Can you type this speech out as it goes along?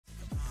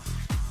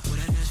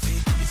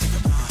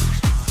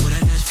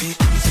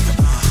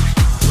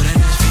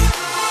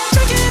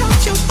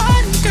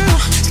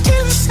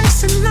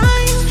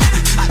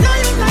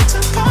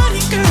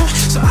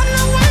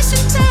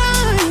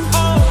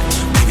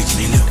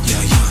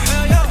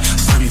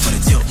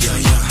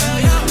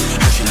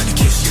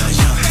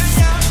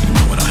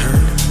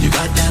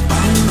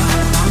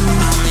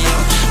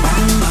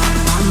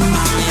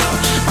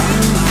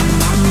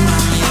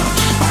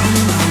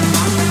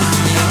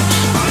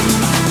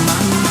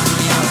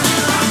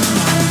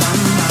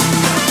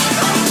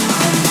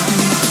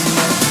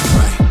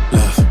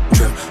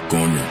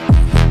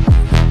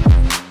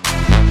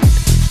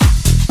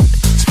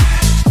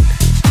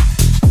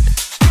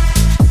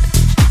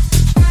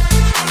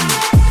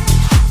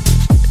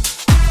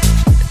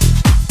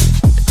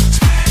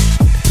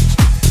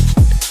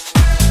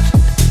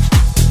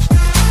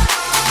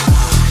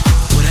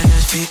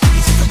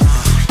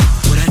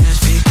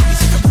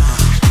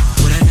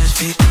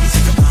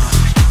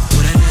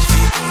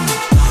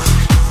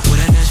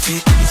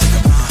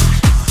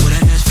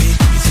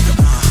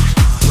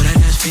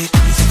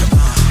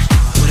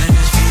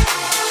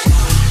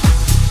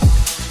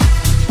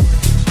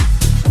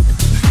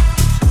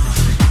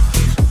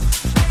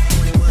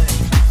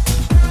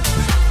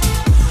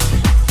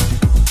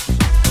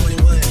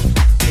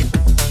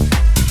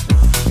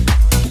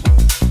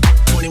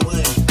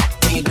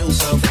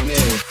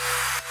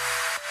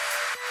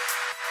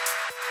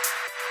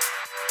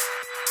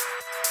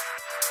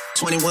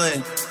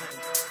21.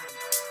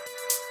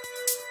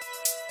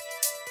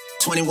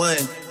 21.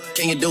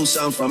 Can you do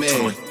something for me?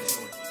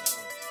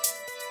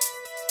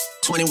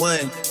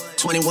 21.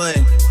 21.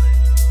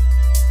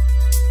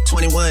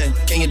 21.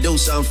 Can you do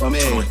something for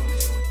me?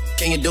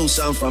 Can you do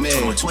something for me?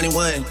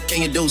 21.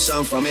 Can you do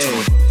something for me?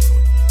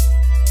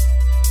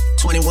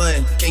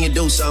 21. Can you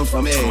do something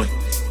for me?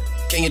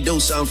 Can you do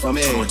something for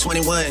me?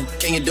 21.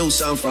 Can you do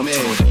something for me?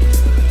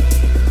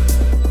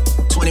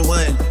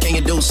 21. Can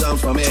you do something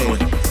for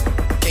me?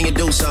 Can you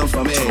do something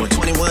for me?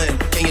 21.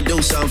 Can you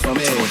do something for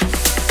me?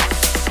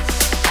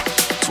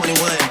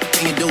 21.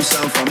 Can you do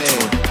something for me?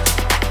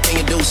 Can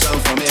you do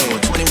something for me?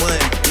 21.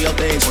 Do your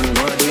thing,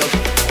 21. Do your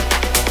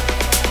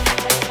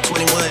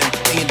 21.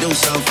 Can you do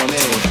something for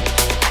me?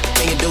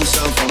 Can you do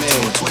something for me?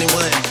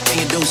 21. Can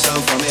you do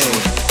something for me?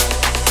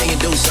 Can you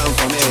do something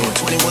for me?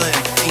 21.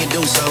 Can you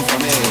do something for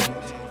me?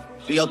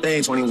 Do your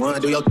thing,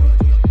 21. Do your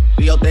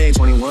thing,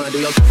 21. Do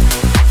your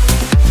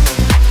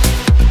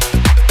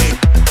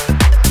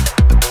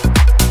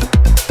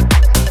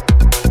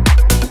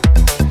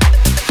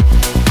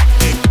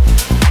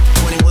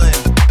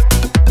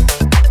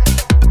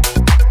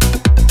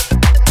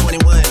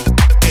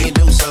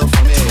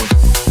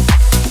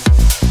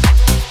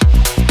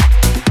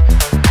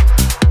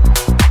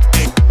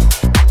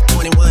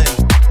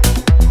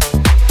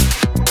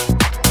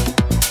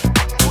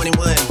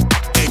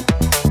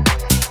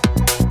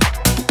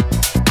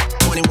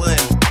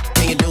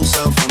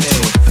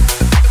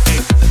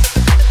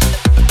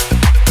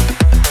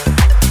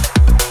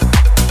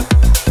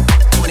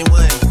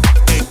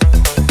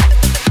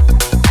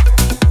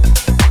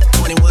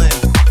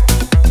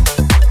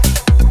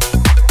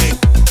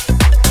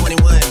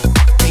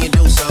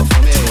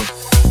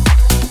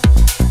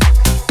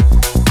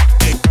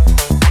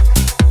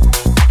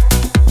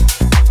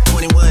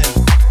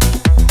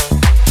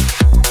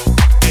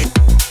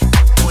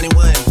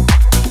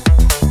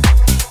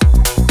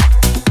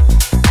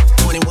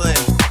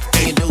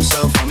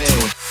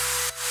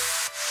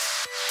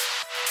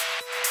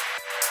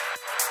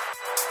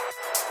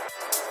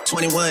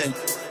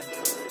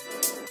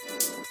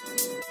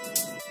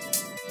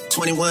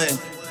 21.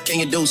 Can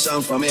you do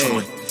something for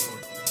me?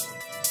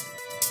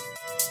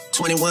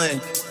 21.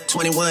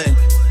 21.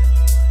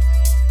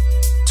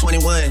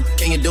 21.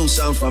 Can you do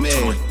something for me?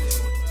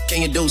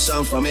 Can you do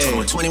something for me?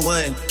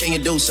 21. Can you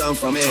do something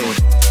for me?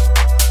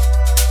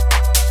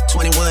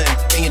 21.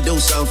 Can you do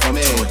something for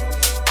me?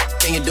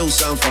 Can you do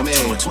something for me?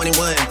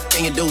 21.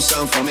 Can you do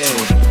something for me?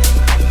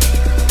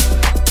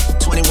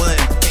 21.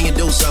 Can you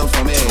do something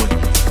for me?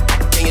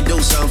 Can you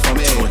do something for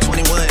me?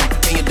 21.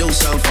 Can you do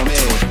something for me?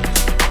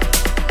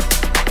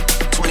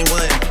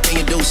 21. Can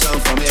you do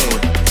something for me?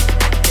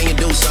 Can you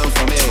do something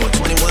for me?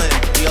 21.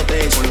 Do your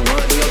thing,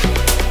 21. Do your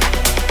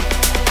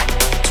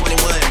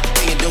 21.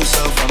 Can you do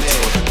something for me?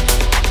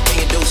 Can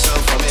you do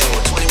something for me?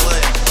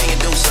 21. Can you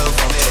do something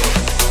for me?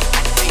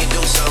 Can you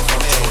do something for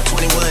me?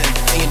 21.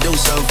 Can you do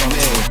something for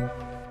me?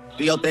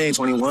 Do your thing,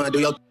 21. Do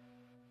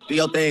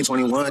your thing,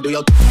 21. Do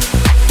your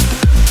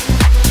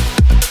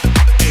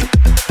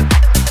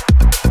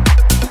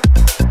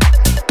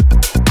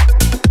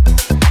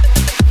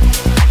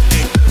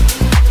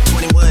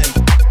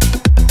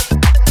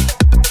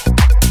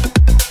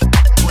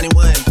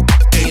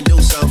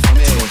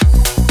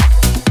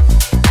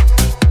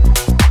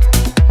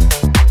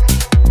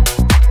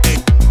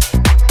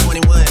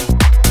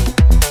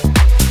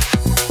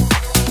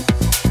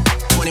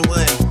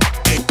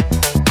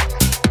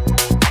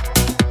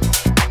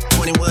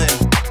 21.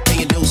 Can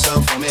you do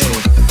something for me?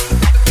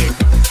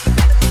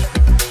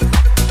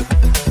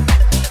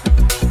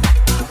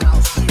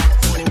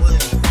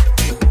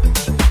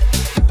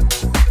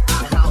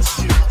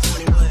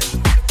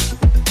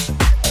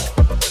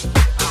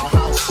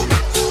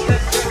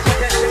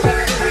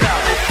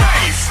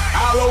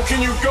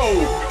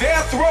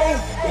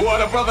 What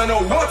a brother,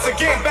 no, once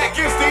again, back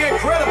is the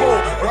incredible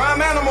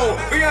rhyme animal,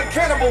 the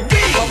uncannibal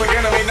beat. Public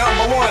enemy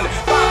 #1,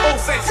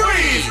 506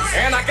 freeze.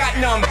 And I got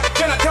numb.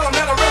 Can I tell them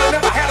that I really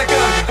never had a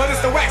gun? But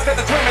it's the wax that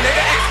the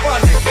Terminator X fun.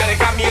 And it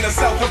got me in the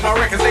cell, cause my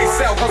records they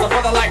sell. Cause a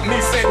brother like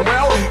me said,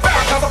 well,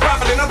 fair cause a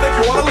prophet and nothing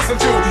you wanna listen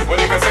to. What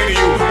they can say to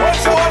you, what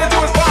you ought to do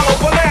is follow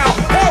for now.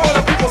 Hear what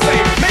the people say,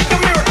 make a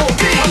miracle.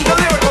 I'm the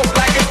lyrical,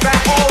 black is back,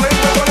 all in,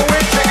 we're gonna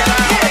win, check it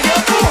out. Yeah,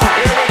 yeah, come on.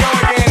 Here we go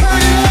again.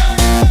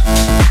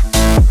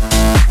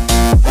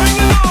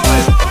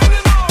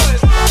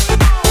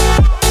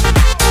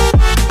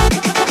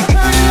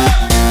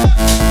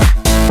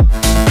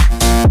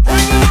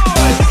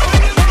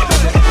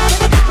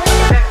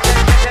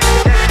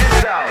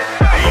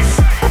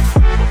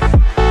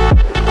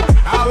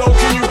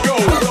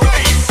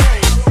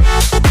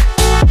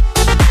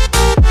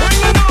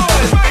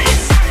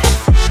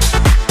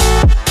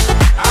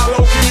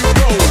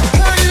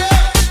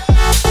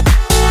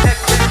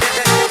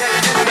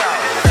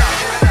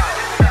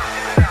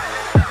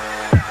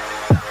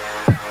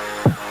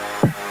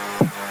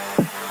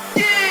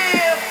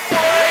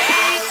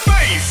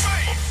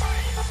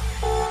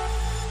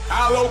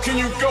 Can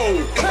you go?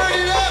 Turn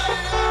it up.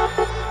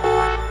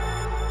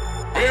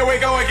 Here we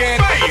go again.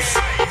 Bass.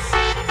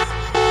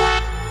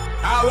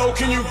 How low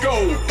can you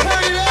go?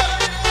 Turn it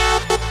up.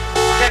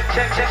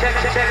 Check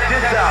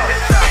this out.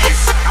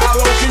 Bass. How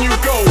low can you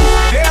go?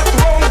 Death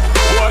row.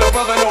 What a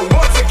brother, no.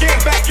 Once again,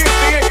 back is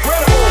the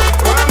incredible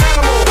rhyme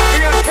animal,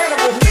 the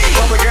uncannibal beat.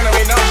 Public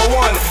enemy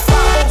 #1,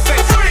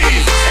 506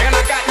 freeze. And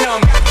I got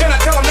numb. Can I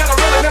tell them that I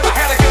really never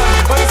had a gun?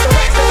 But it's the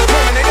wax that the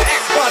Terminator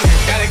X fun.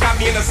 And it got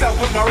me in the cell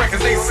with my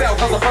records they sell.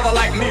 Cause a brother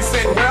like me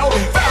said, well,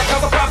 fair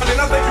cause a prophet and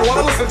nothing you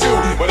wanna listen to.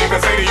 What they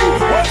can say to you,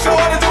 what you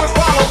ought to do is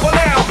follow for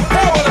now.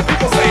 Hear what the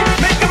people say,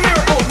 make a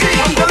miracle.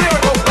 I'm the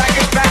lyrical, black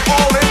is back,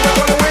 all in, we're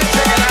gonna win,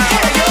 check it out.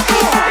 Yeah, yeah,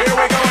 come on. Here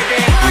we go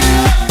again.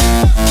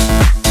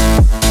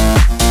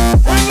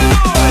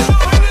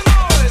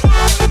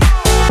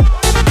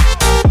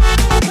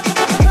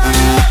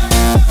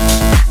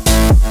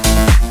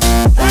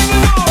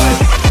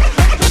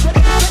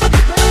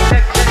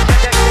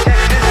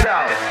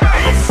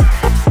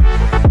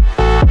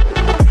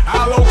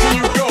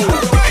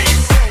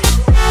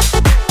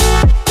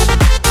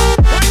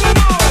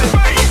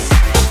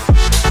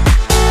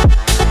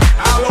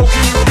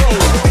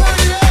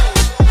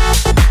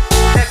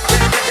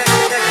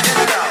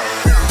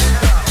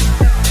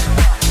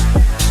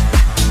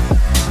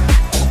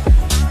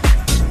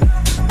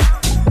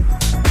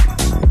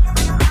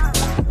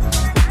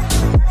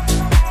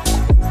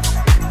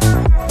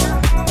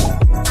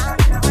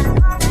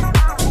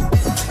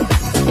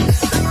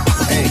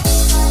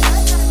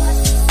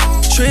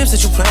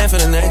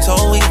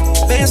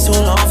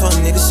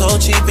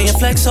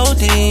 Flex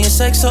OD and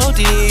sex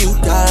OD, you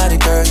got it,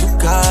 girl, you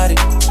got it.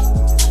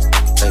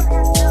 Hey.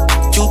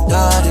 You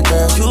got it,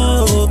 girl,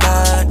 you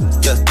got it.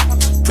 Yeah.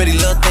 Pretty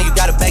little thing, you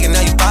got a bag and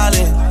now you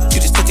ballin'. You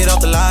just took it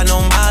off the line,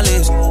 no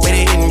mileage.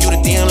 Waited hitting you the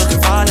DM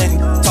looking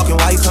violent. Talking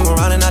while you come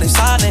around and now they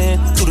silent.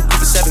 To the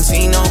group of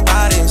 17, no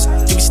guidance.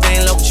 You be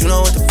staying low, but you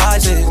know what the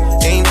price is.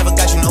 They ain't never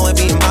got you know it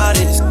being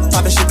modest.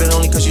 Poppin' shit, but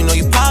only cause you know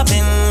you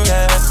poppin',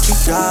 yeah. You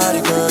got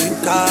it, girl, you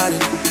got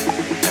it.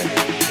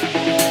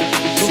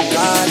 You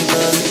got it,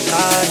 girl, you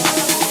got it.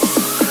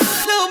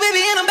 Little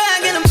baby in a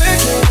bag and I'm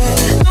working.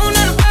 Don't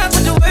know the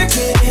with the work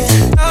it.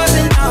 All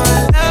in all,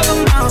 I love them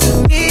all to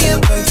me a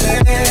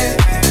perfect.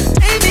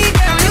 Baby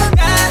girl, you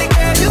got it,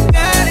 girl, you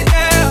got it,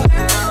 girl.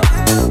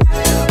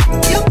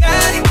 You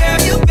got it, girl,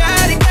 you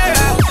got it,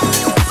 girl.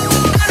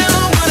 I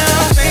don't wanna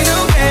play no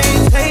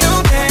games, play no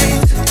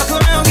games. Fuck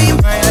around, be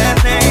my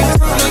last name.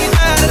 I know you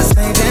tired of the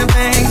same damn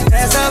thing.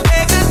 That's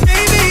okay, 'cause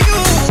baby,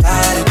 you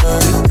got it,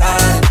 girl, you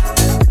got it.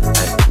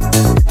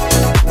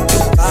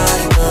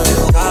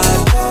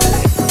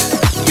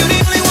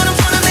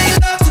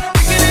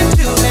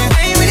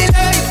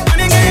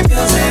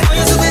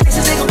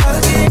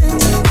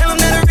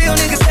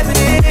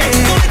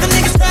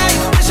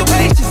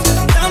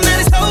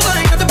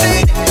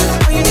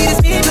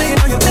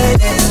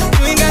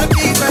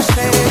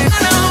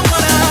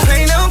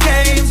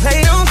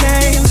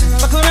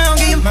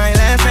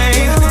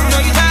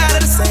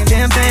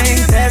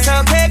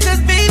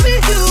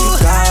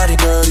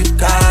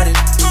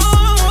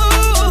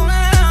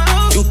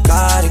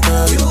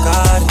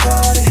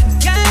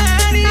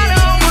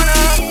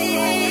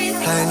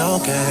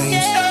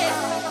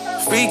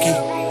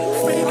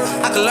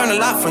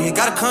 You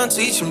gotta come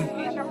teach me.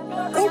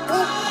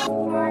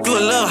 You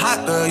a little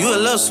hot girl, you a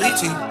little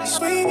sweetie.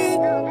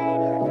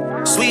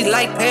 Sweet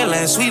like pale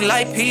and sweet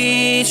like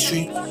peach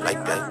tree.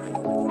 Like that.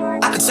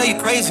 I can tell you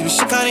crazy, but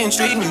shit kinda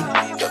intrigue me.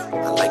 Yeah,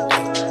 I like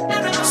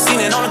that. Seen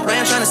it on the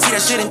gram, trying to see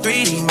that shit in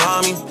 3D,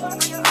 mommy.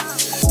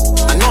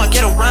 I know I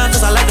get around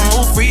cause I like to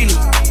move freely.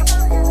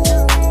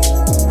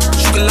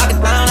 You can lock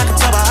it down, I can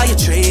tell by how you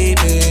treat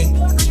me.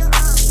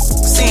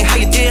 Seeing how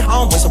you did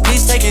homeboy, so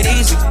please take it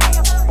easy.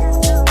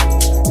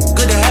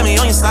 Good to have me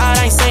on your side,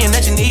 I ain't saying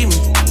that you need me.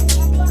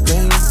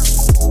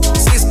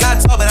 See, it's got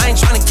talk, but I ain't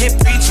tryna get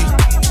preachy.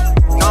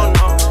 No,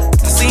 no.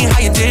 I seen how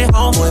you did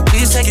on, boy,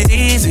 please take it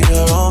easier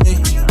on me.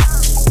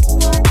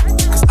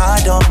 Cause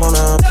I don't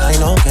wanna play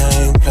no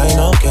games, play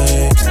no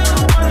games.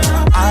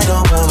 I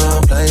don't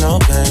wanna play no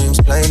games,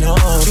 play no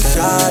games. You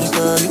got it,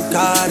 girl, you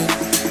got it.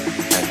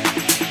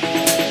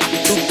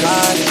 You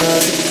got it,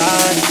 girl, you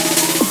got it.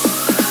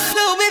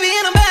 Little baby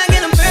in a bag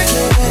and I'm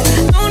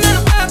perfect. Don't let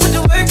 'em fuck with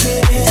the work.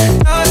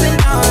 Cause they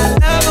know I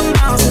love 'em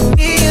all, so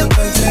me a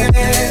perfect.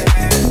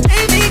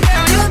 Baby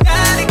girl, you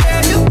got it,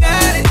 girl, you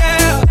got it,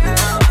 girl.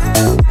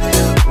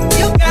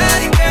 You got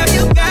it, girl,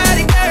 you got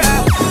it,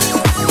 girl.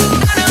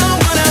 I don't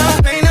wanna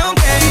play no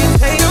games,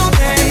 play no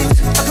games.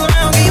 I'll come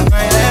around and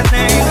my last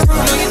name. I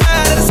know you're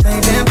tired of the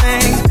same damn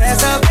thing.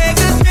 That's how big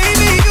this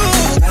baby you.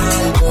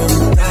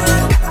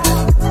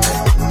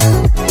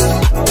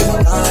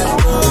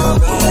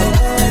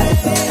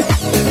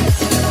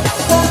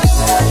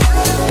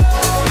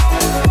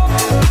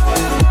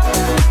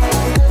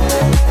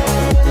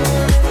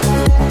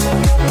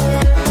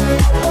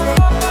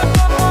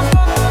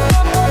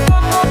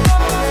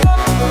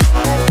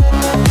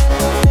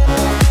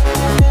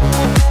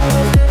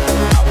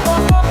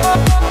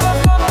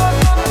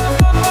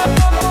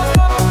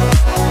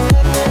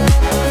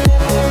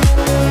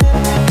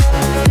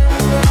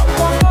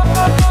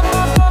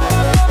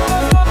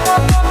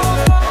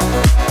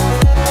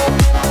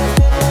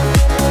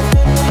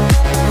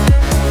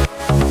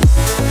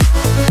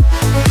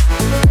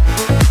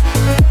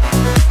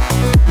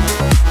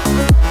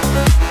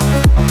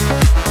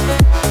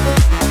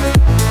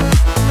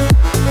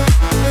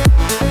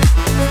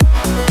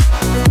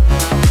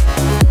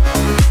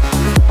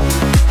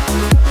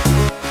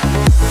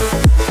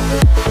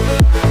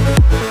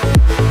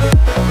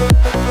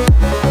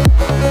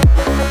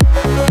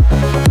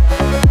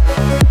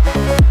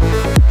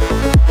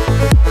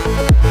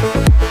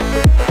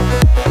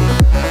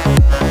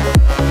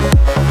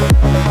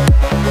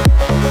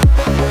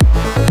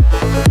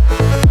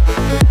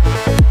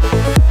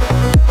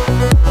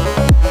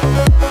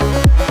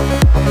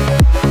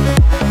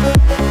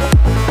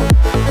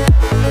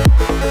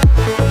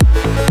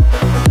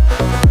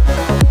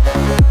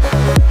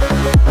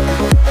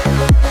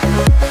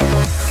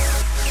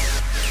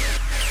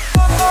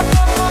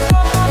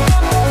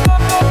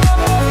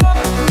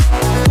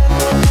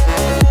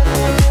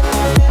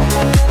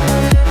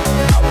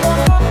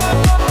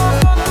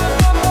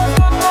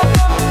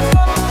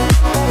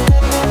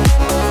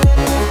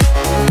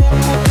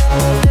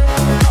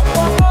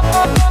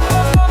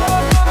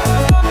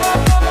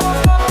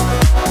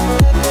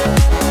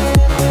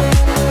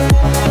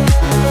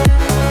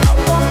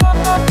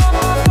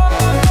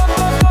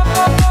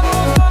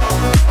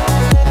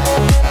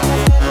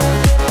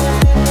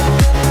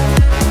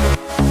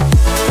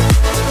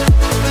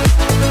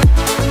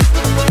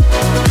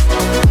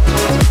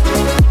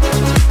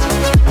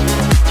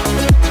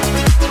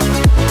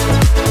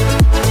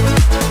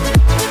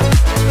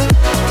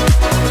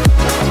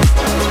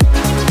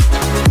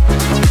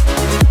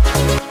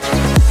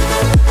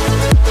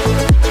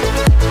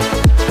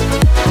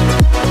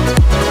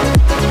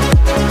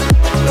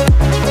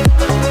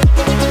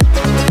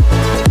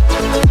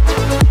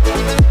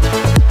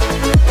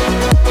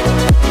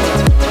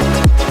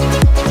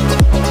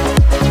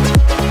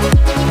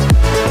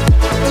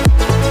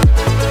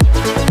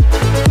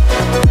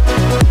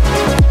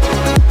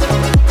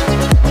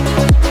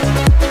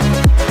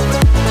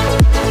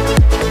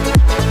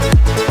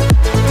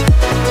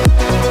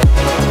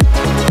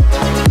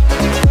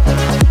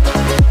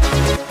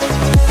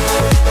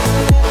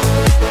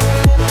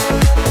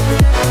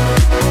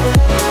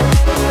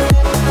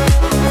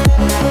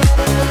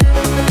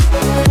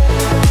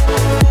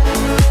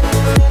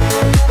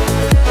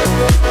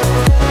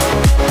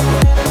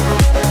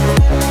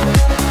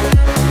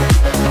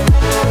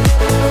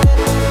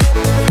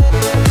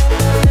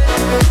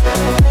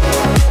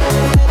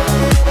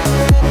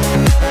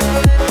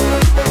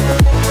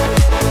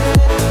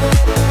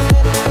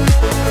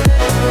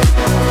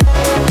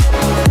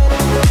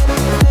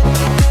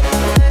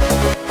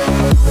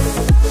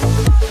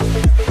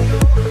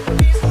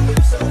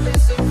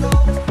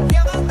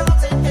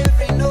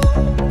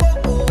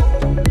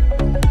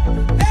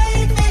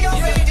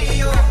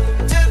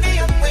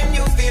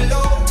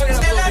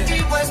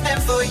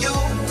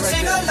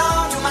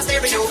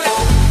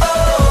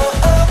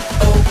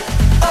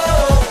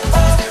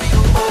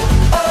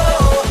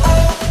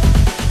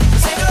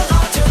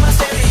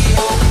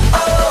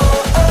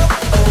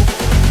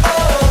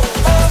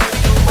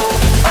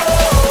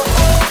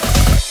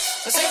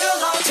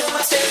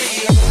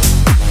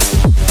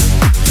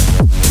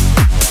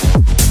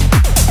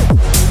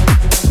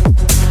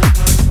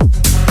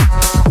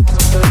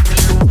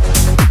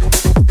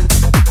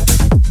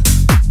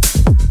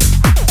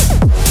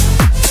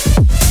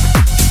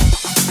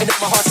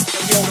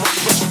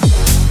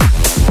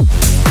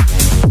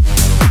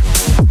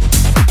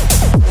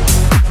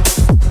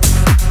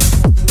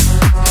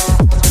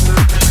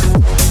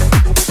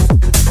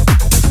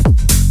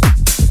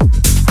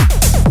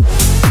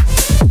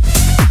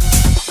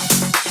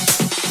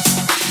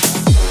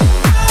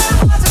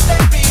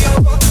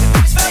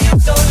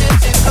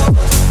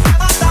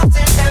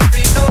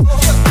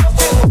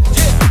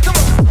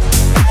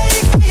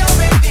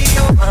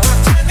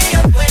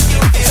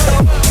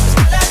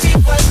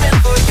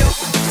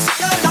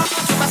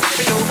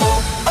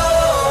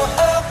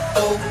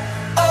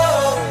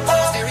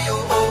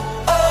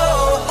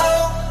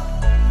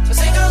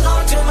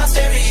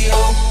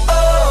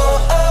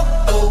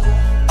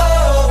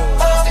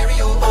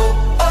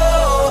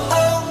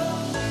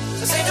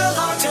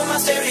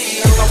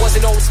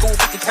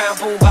 pound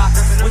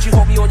boombox? Would you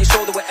hold me on your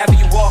shoulder wherever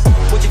you walk?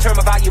 Would you turn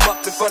my volume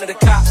up in front of the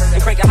cops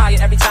and crank it higher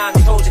every time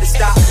they told you to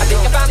stop? I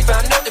think I finally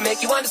found a note to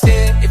make you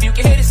understand. If you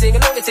can hear it, sing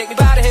along and take me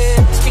by the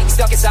hand. Just keep me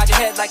stuck inside your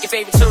head like your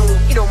favorite tune.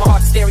 You know my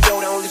heart's a stereo,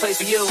 the only place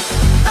for you.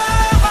 My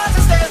heart's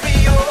a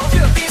stereo,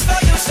 feel peace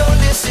for you, so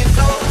listen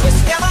close.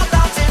 Yeah, my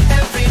thoughts in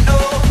every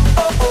note.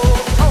 Oh,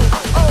 oh, oh,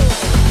 oh, oh.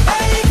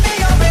 Make me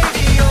your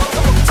radio,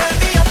 turn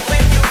me up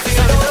when you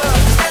feel low.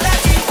 Tell that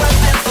he was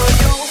meant for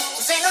you.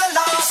 Sing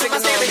along to my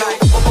stereo.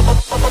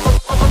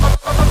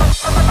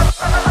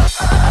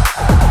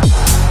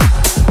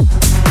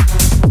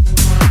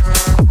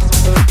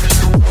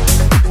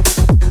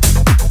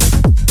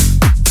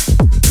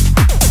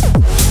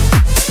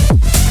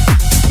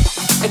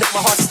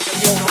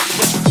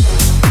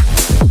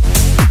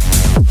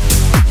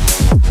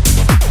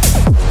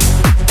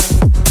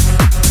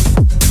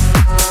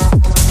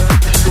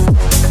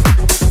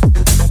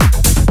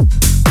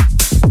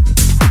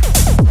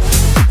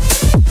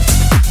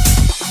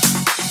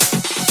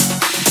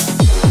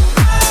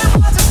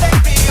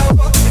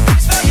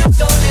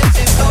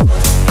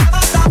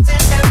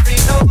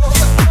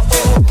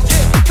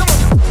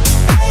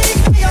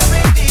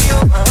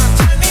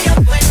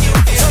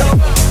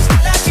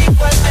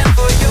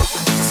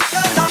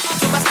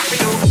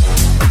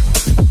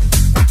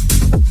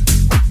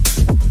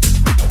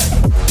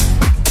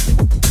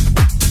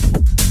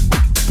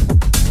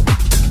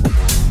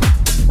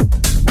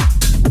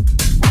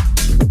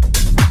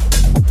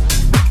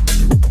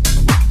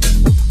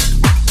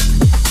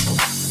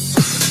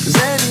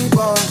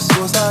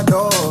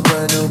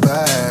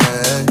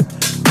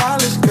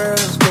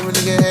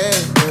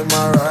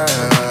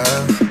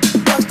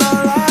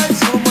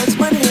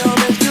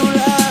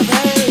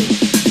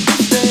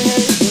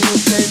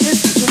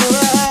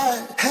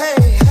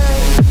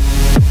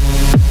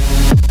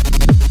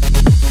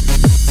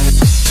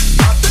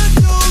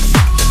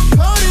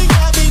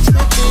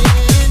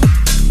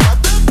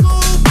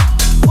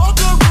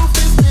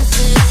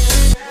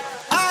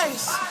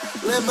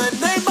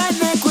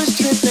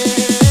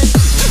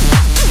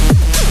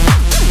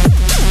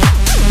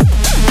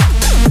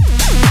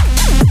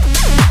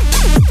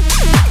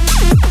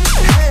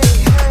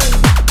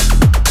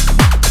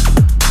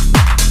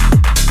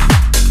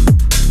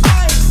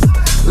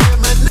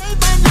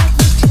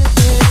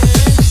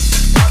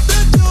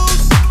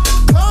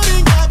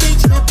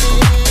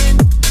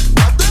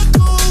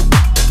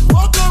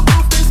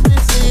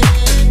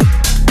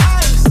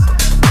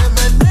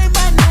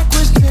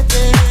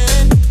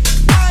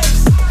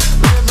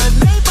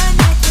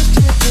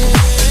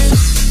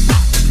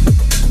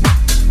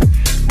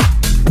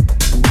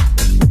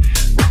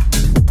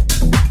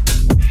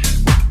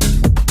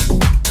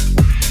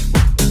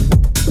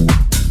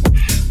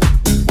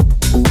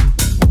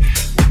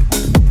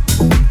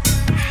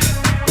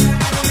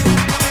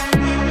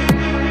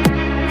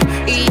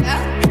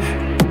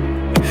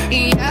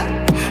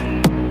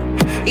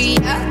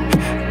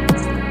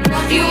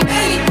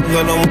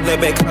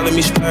 Calling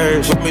me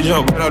spurs, want me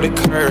jump right out the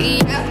curb.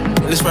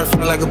 And this right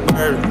feel like a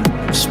bird.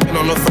 Spin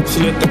on the first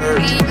and the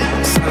third.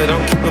 Solid,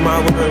 don't keep in my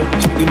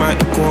word. Speak my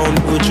equal, I don't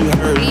know what you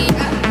heard.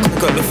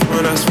 Click up the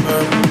front, I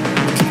swear.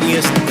 Keep me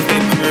a stick if they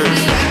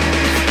purse.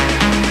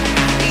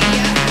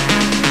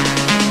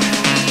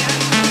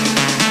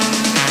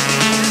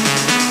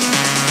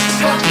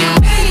 Fuck you,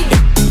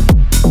 baby.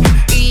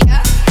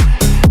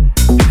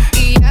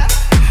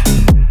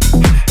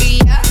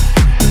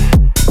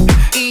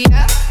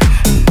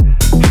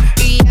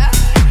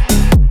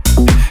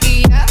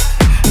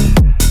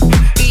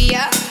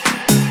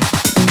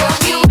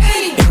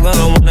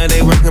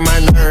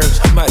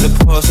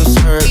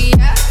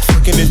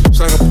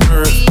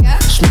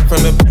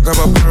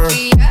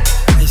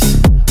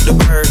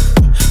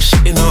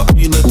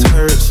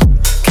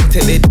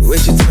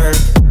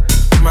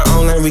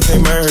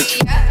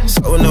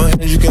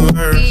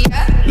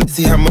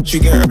 See how much you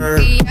can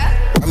earn.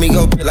 Let me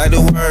go big like the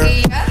word.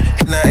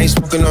 And I ain't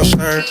smoking no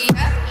shirt.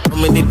 How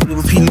many people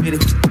repeat it?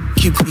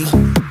 QP.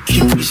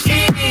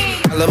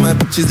 I love my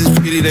bitches, it's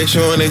pretty. They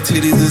showing their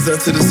titties, it's up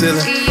to the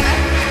ceiling.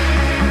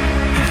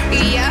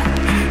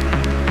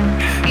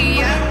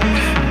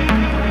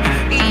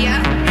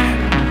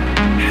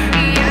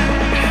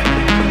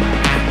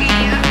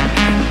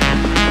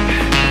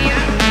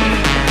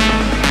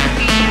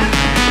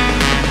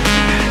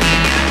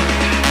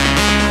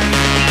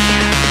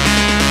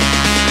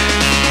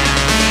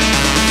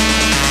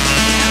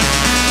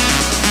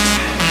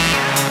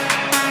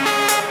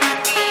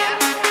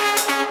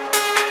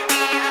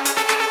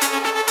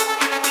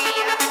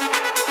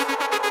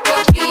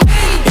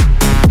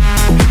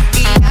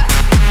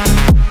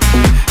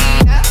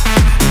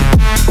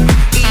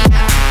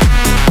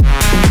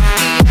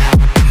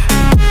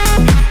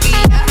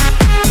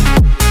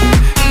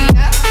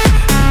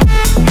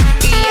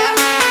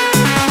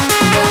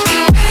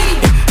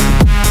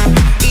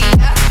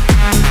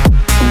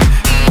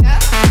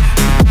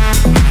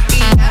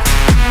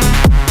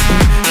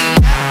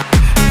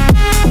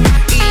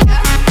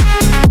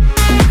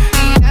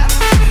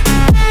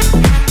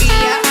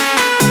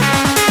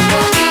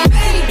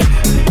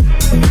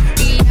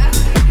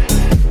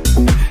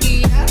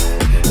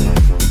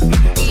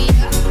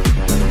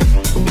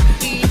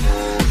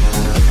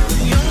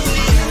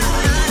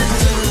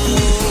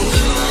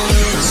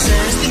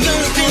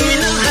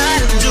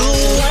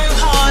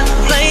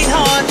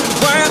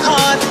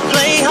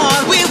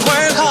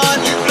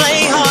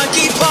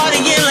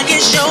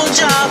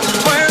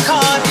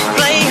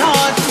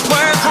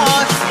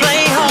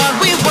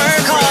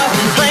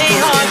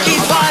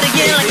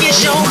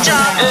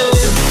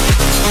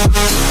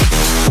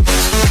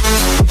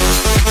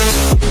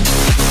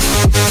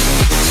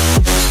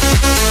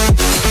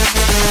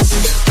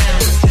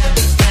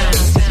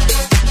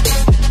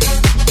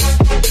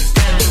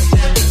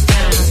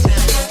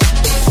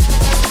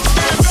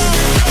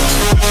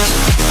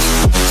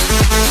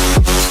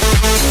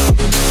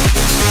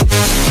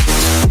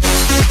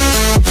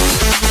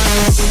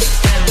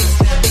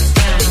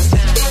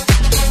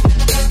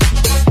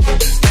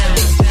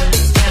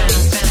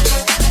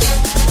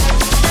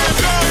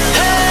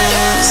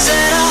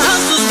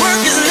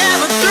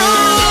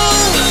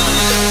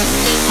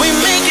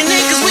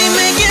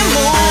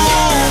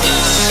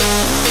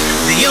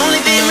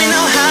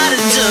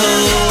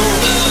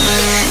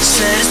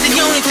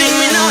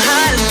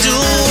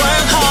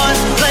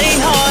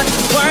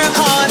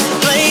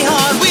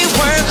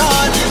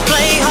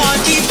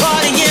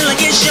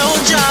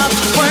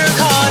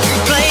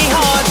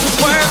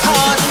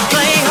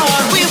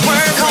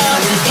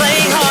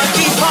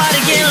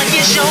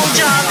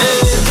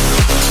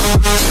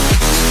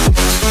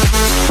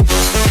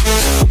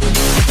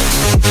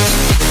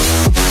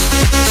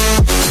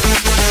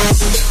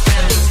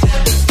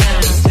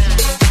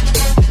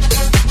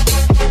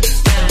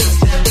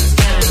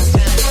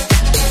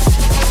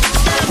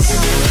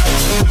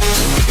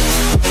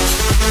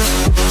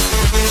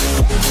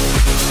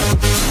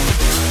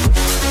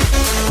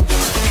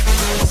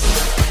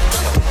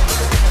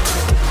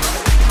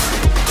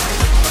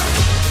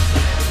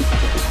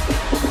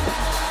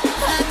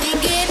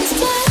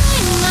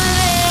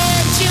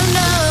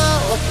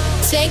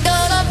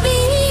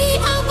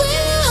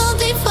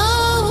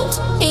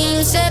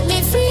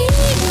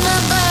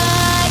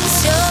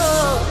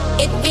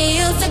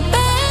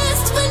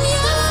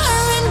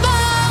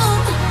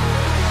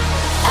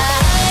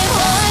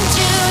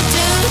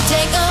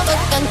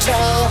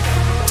 control.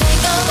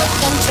 Take over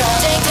control.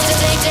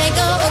 Take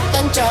over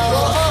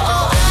control.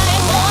 I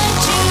want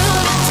you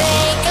to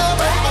take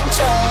over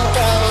control.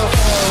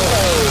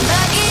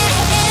 Plug it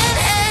in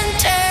and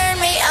turn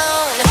me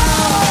on.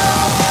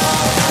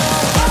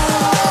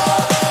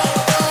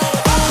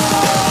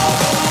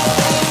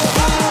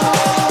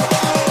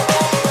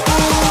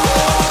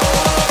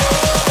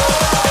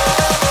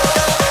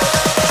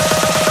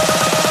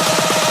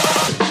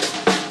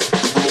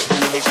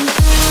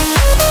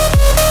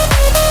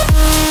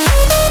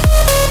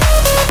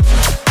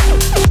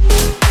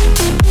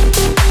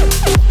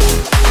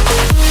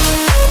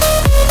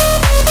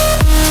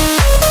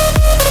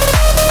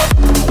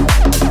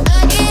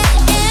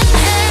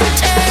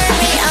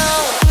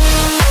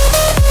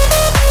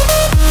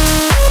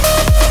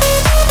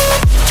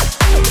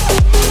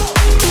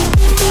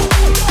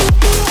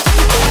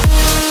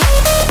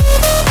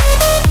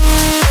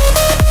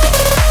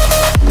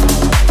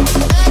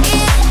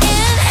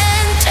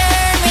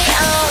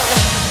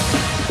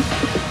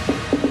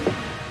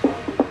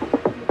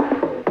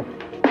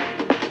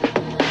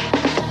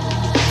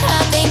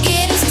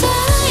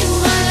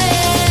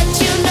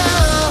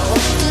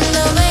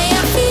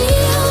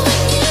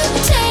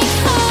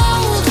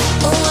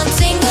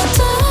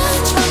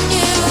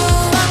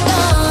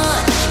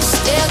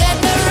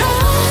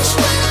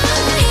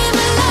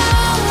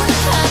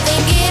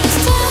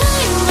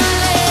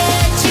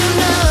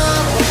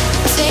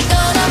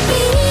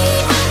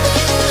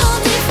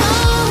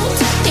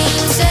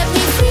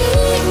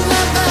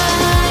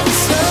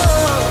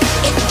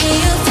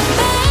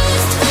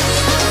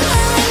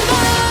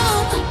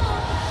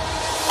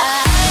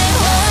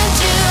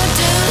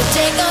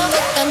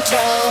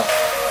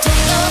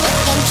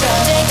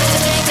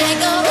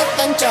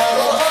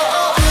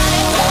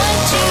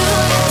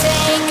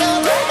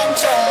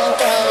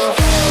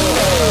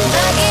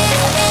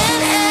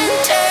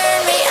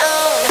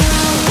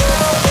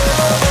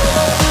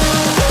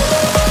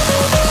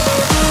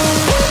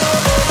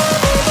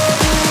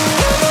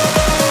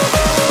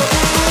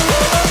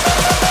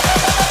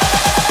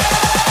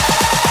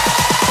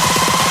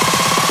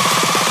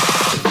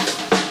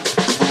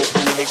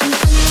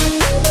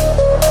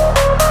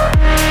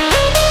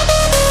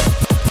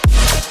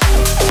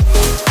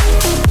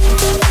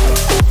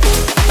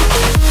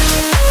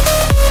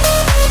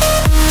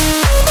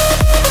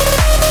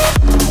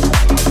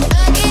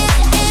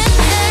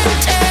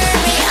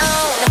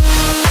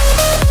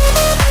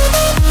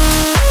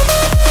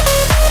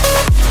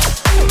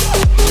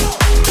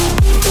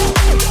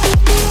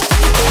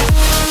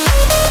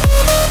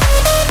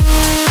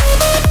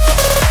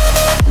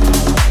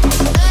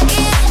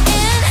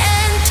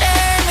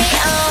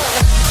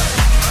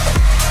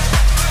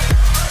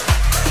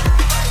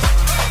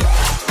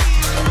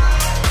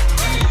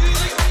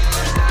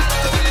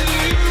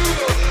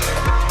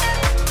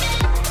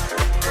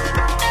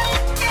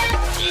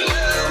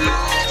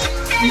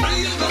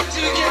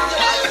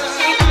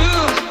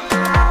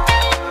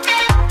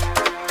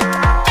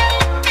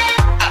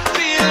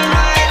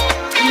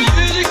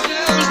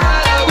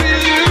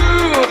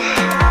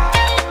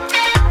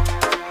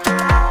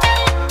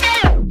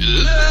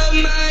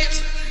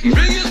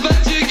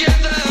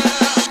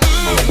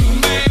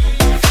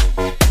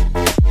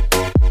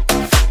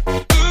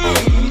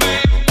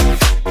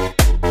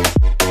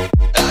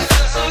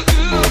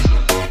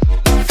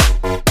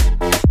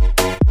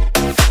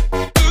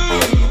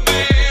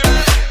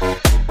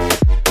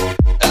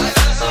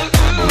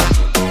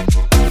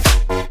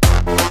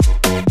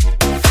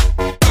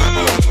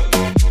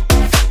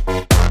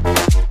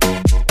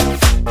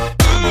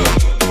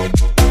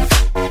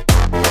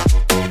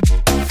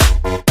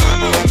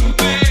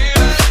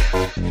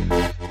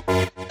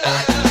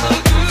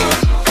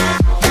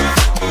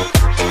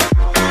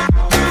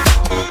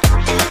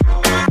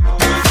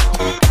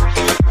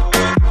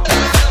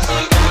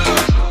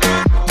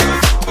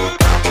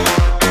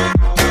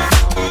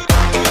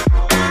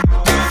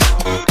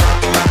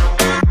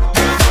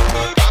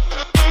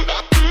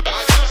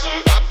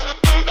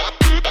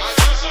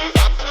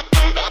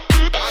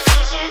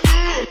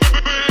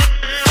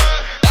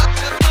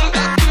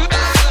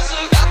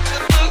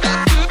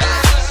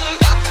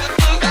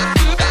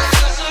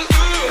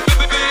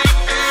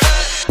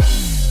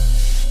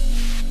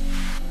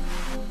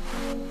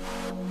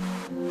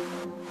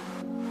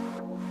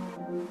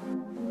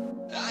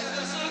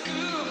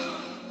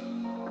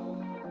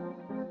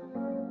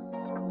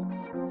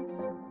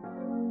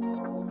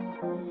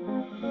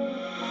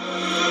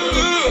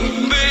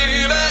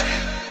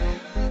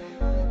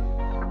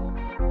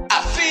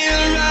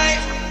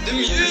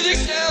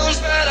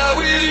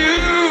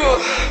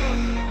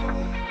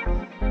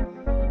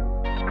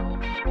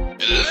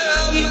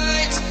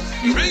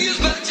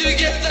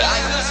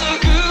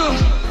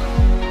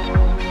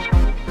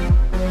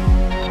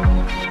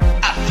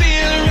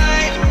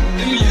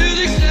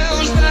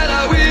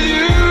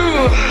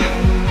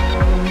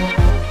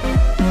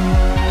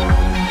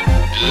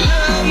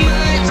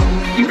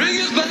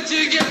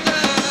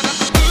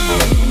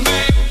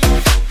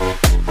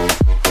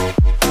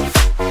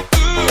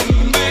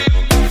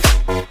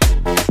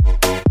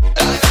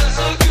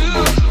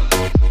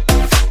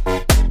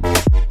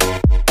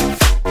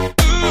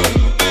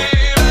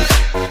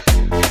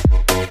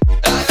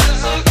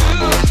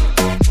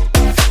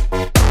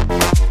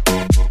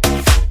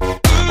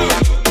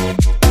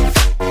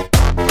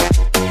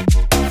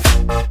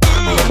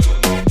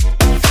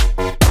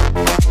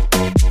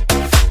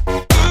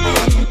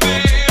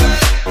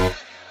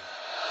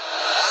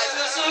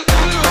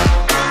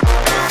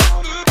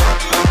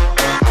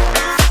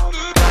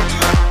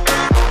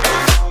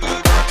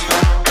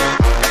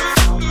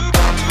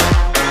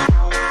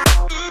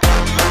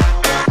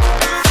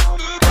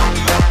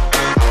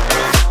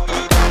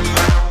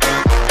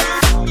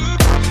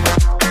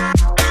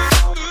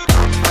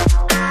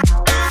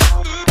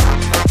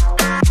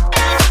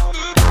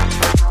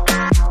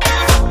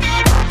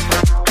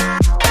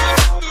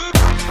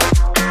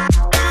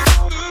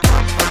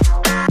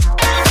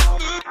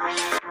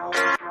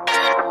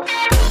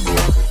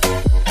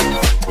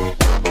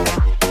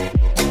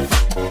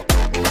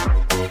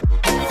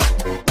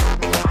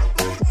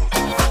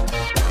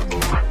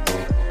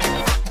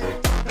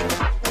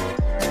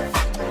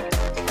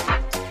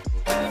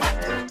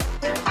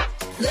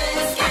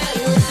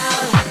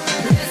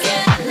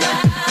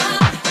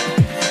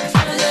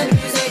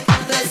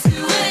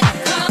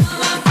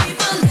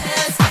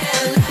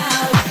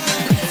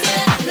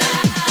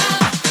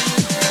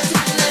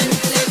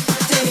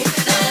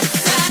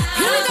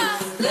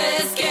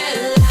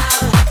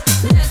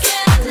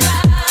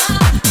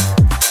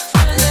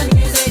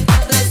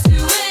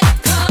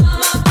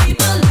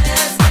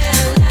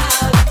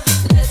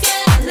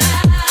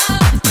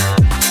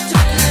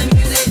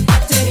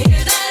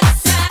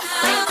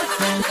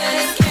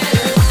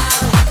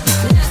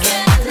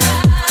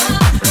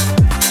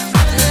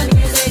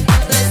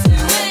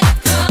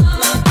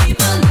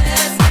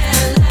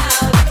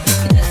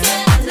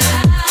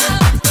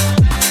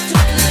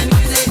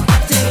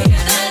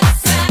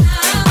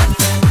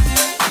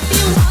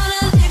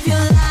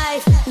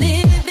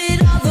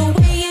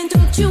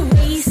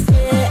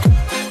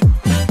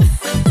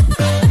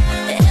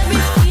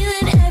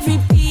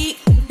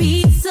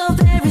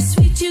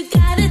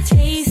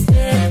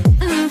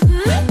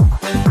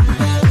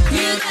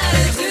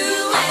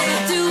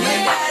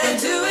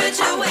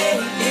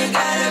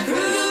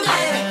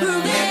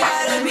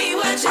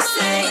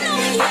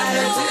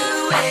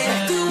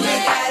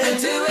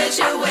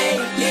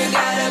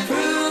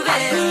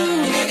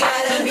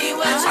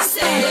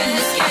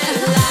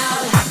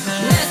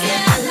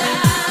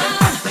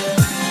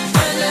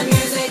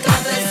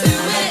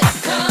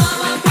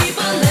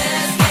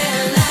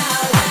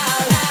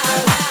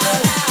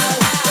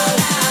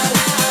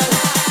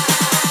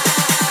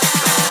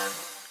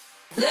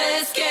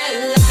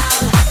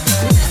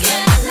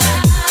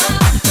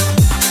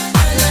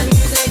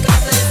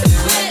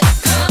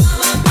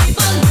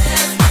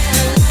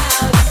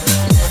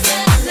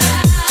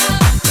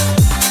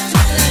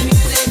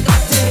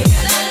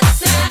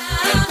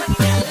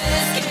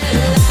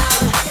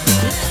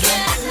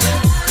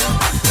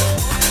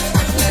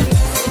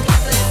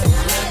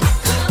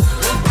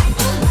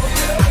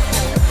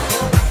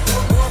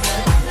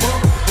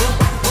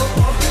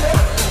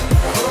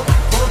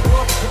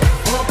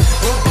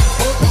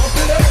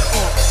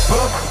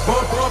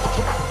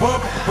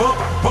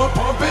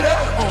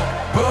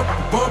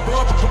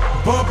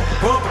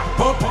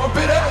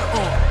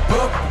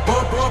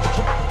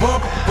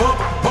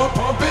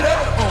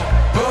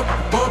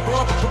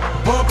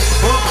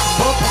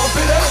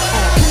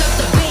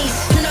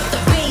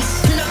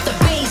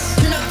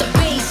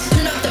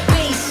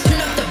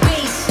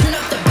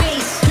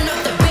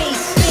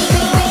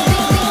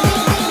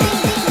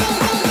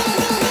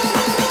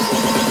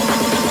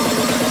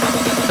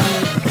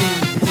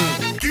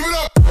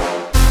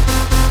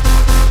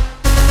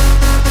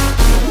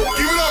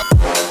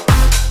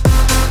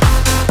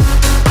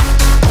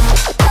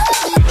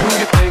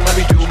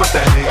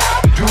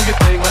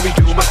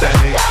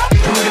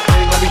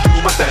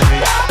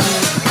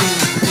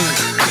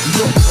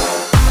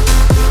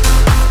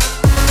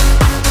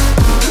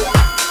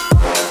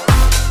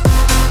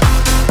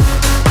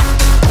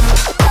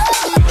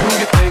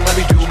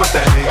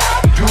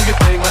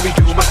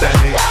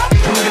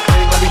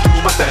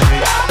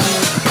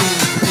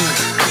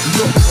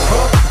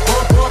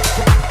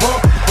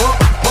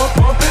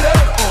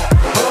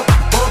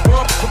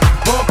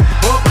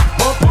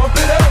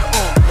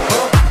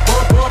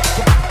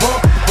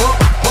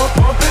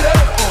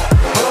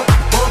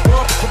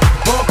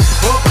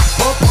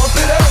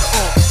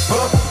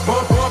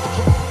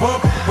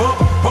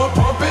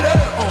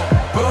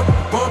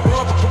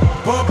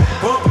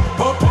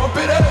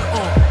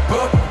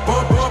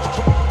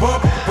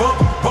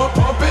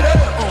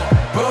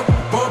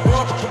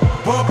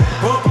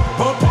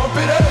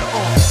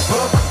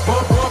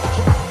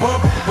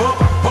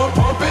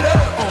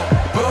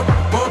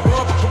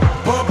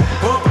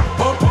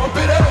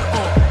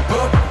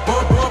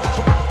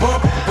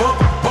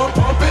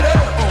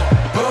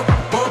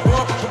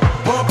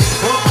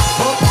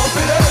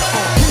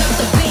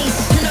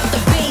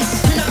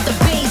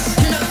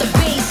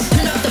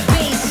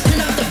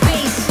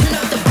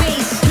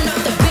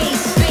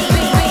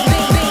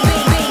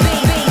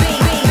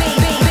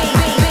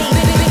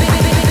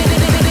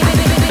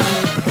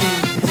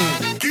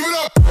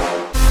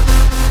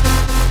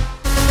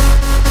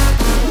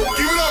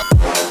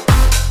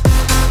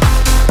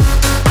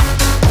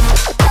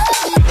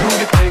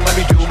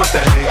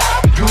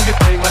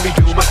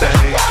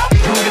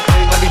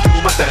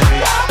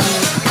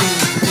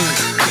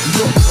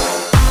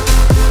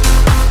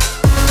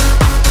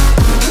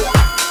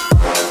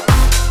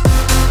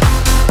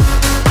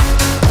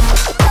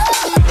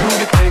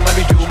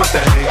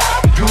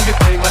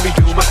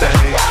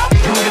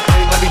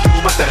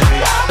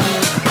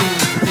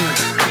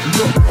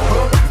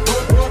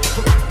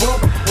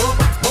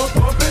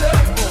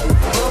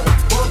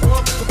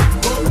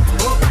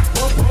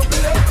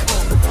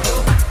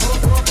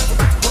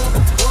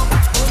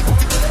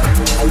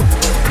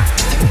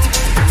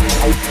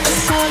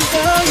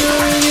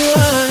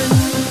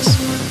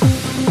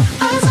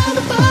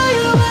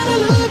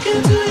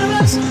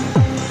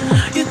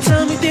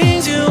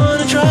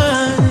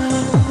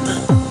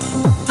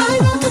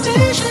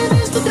 temptation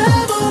is the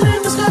devil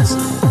in disguise.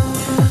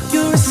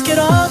 You risk it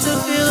all to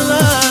feel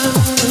alive.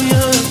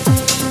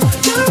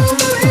 You're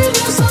offering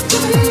yourself to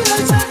me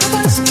like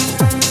sacrifice.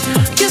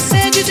 You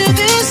said you do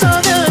this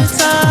all the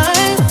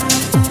time.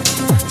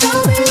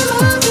 Tell me you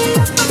love me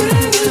if I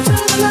bring you to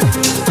the light.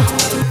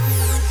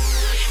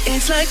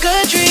 It's like a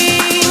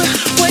dream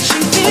when she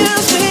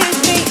feels with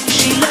me.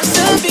 She loves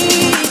to be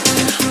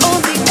on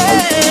the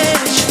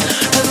edge.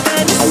 Her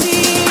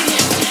fantasy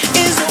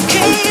is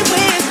okay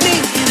with me.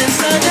 Then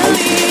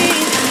suddenly,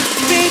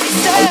 baby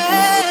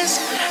says,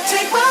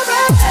 take my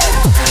breath.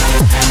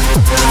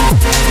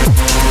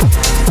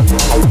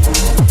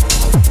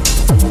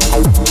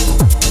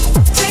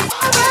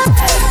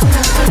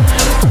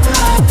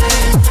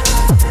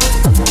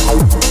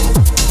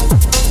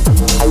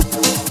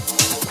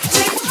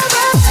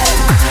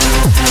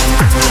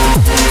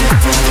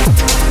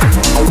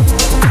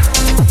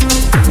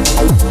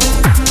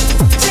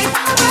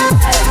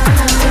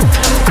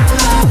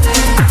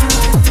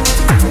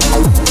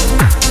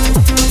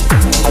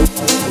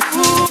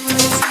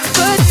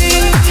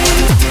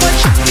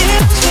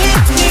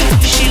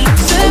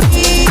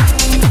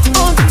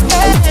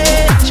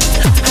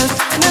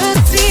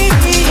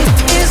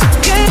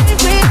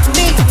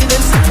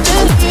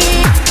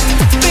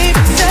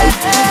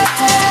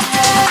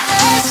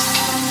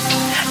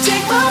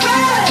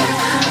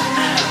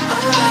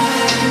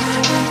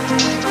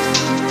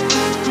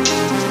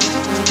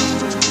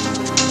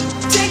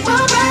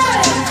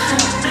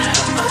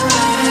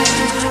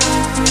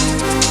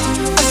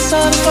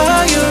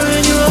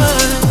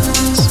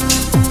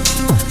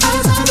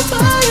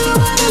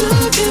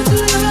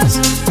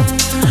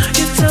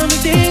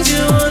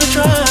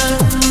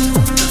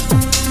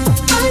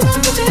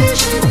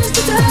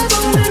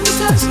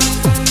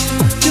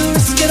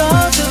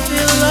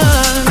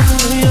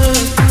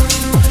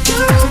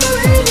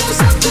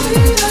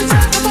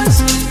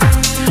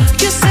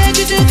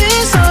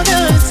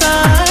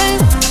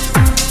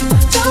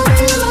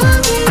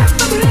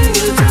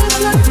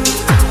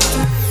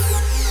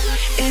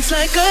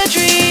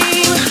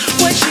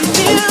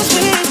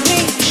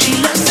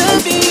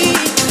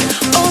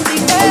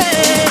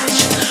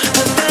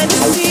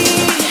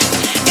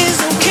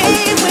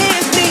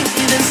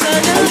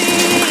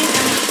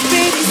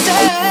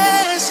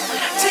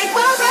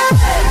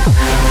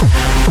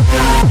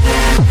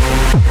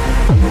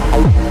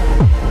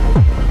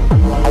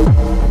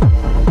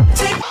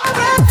 Take my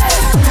breath.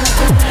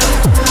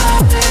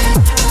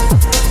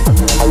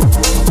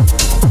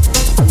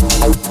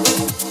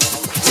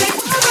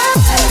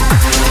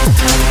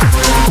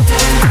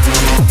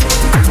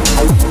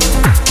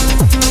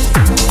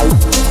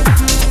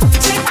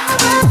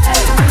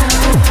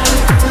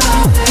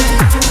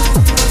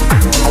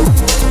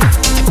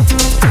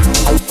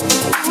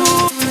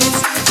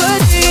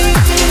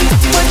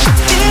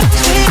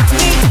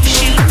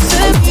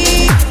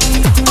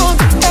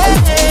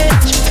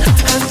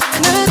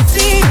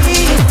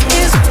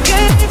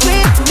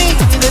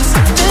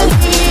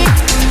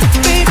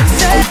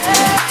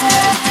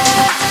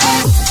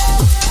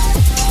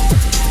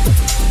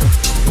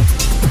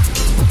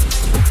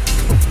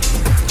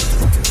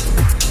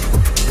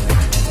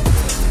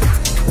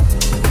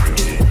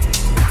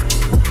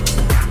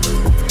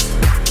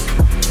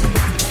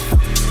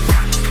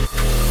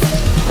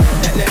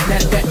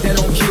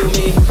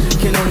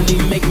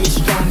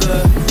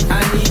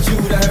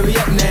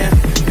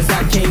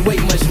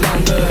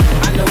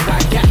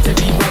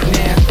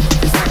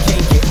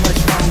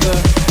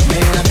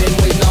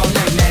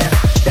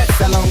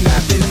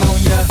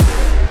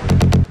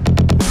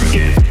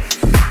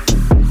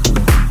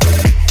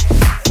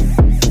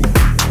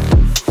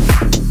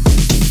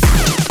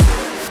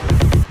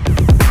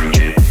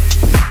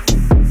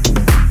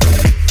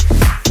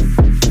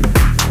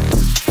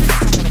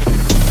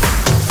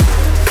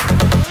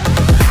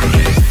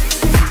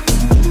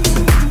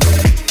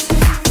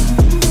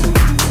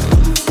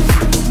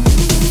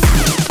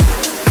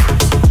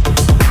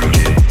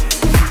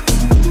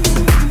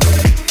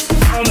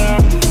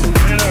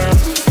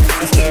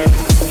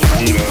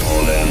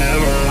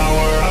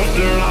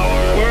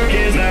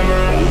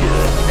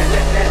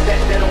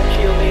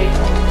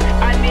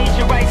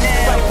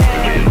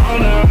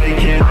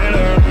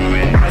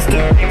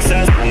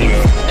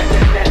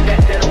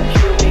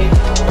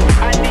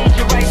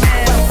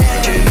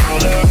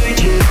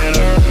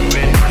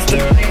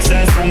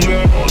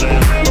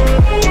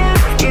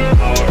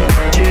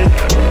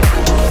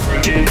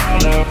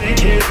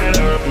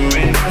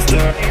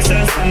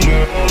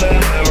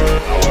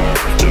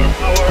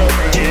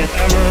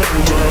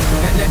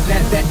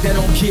 That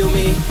don't kill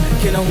me,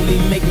 can only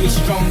make me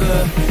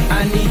stronger.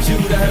 I need you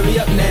to hurry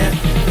up now,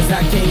 cause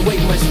I can't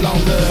wait much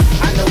longer.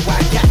 I know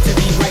I got to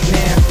be right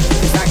now,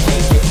 cause I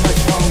can't get much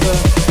longer.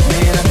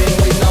 Man, I've been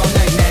waiting all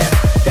night now,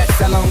 that's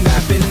how long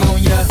I've been on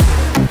ya.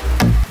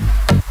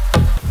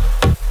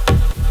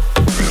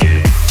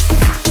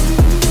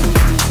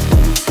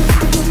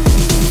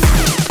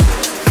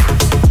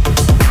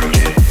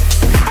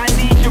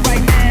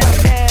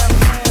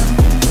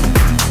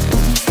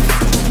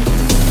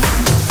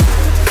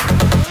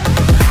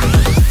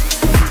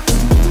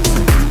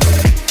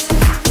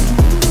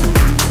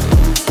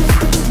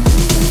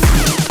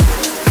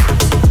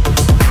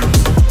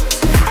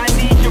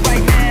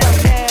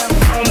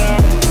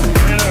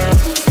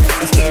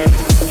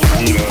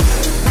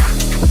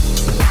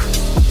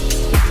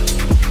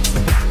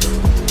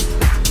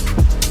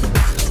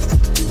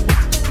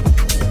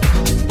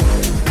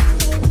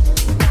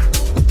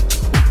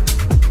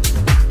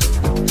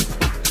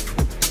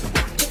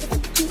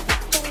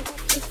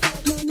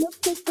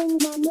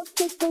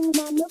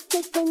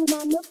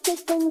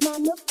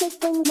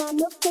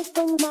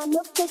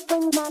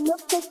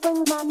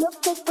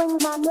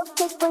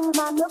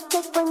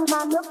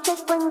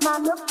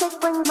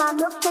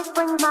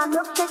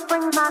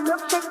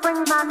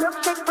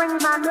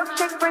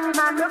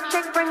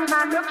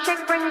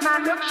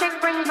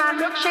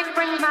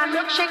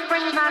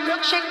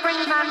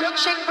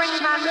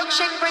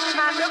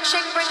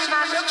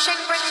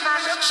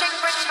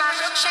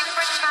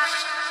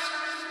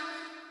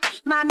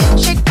 My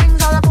milkshake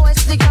brings all the boys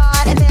to the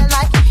yard, and they're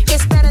like,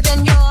 it's better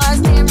than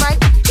yours. Damn right,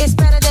 it's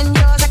better than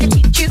yours. I can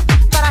teach you,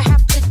 but I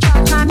have to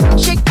charge. My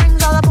milkshake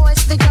brings all the boys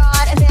to the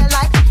yard, and they're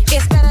like,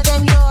 it's better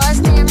than yours.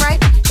 Damn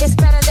right, it's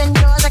better than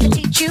yours. I can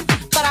teach you,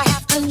 but I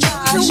have to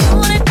charge. You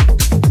want it?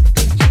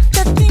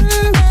 The thing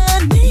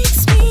that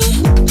makes me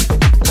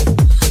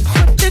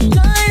what the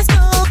guys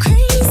go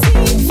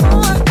crazy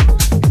for.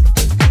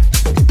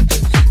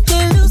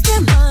 They lose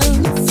their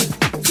minds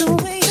the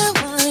way I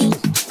whine.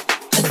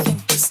 I think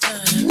it's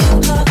time.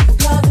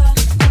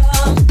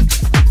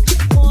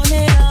 Warm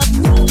it up.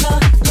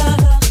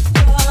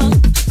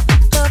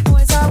 The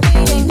boys are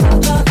waiting.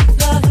 Warm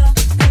it up.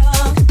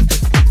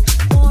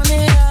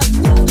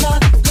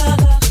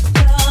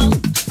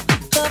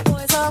 The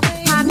boys are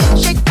waiting. My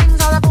milkshake brings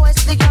all the boys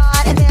to the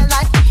yard, and they're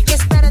like,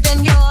 it's better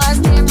than yours.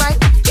 Damn right,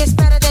 it's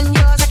better than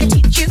yours. I can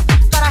teach you,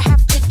 but I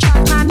have to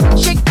charge. My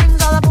milkshake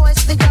brings all the boys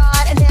to the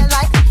yard, and they're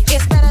like,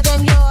 it's better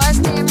than yours.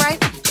 Damn right,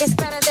 it's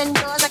better than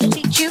yours. I can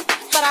teach you,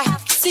 but I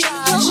have to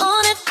charge. You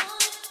want it?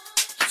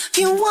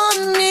 You want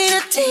me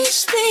to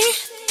teach thee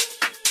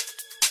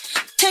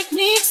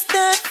techniques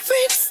that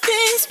freaks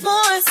these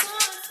boys.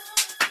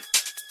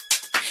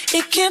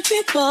 It can't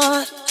be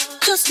bought,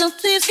 just no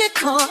thieves get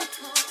caught.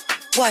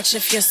 Watch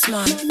if you're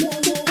smart.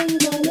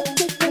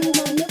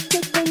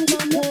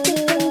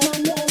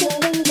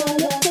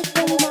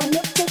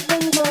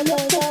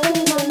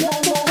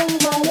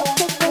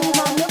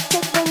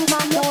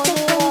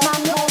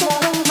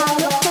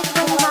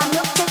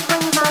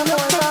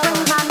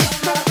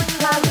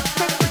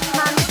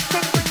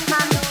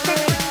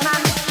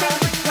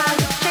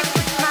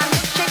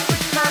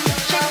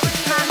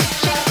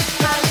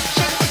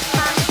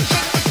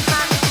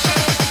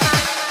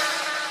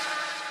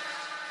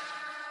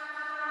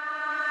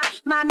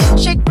 My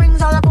milkshake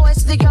brings all the boys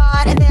to the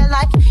yard, and they're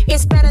like,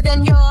 it's better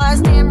than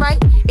yours. Damn right,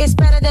 it's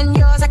better than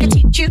yours. I can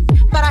teach you,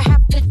 but I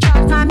have to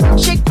charge. My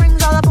milkshake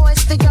brings all the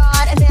boys to the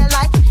yard, and they're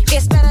like,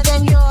 it's better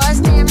than yours.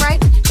 Damn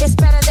right, it's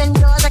better than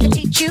yours. I can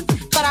teach you,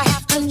 but I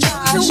have to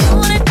charge. You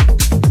want it?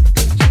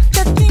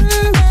 The thing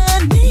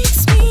that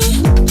makes me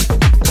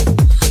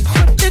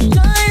what the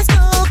guys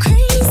go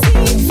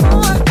crazy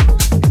for.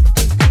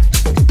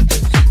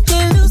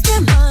 They lose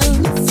their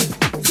minds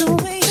the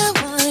way I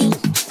whine.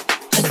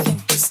 I think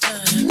it's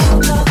time.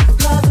 Warm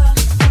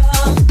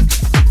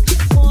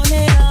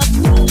it up.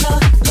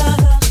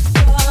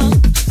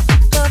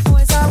 The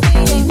boys are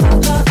waiting.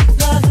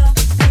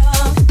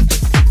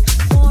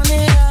 Warm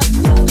it up.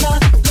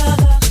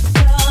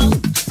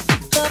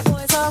 The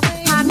boys are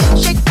waiting. My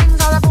milkshake brings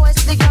all the boys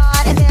to the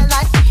yard, and they're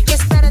like,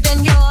 it's better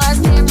than yours.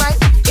 Damn right,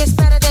 it's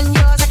better than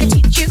yours. I can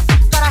teach you,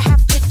 but I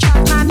have to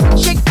charge. My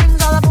milkshake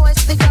brings all the boys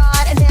to the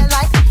yard, and they're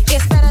like,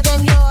 it's better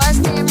than yours.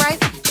 Damn right,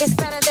 it's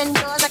better than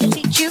yours. I can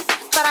teach you,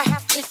 but I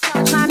have to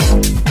charge. My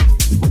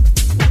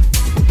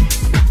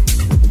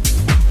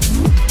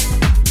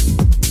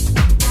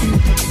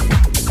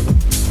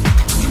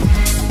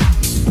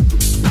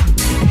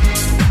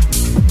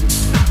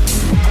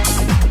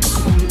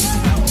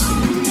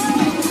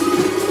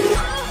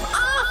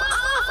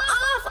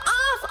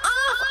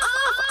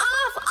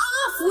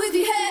with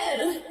your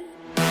head.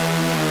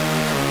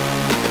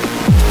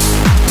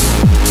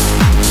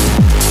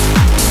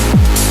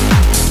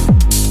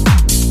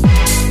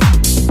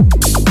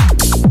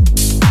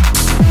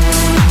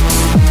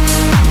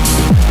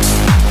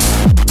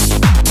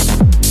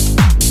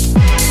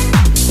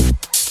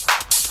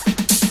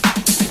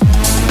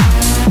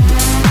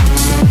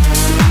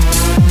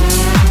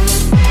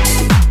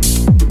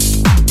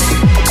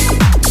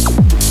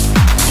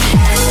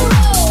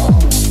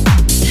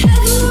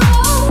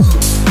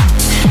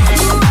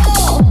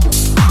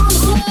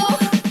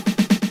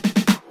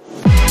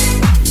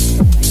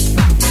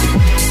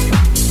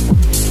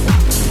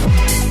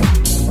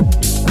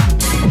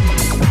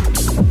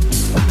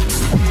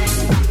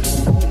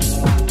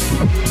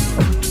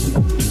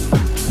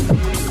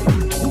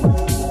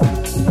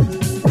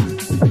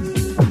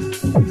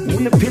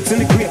 When the pit's in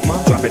the grip,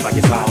 drop it like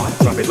it's hot,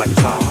 drop it like it's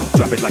hot,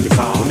 drop it like it's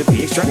hot. When the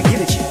pig's trying to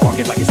get at you, park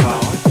it like it's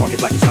hot, park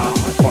it like it's hot,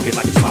 park it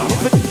like it's hot.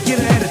 But get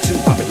an attitude,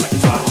 pop it like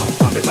it's hot,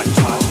 pop it like it's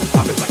hot,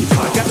 pop it like it's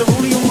hot. Got the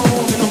rollie on my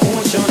arm and I'm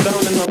going shut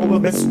down and I'm over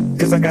best,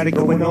 cause I got it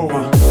going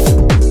on.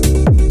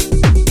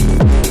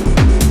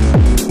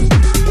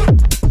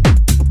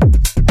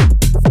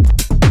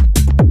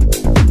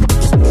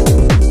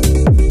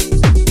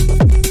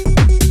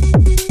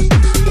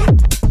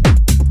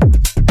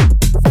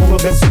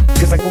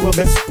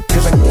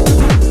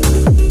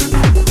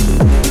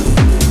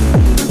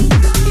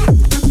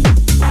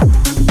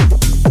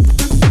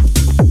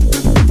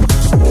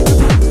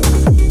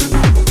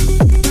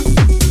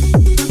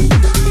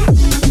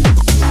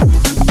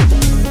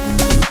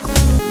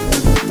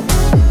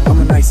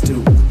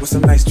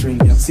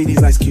 See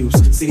these ice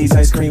cubes, see these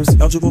ice creams.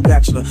 Eligible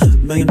bachelor,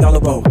 $1 million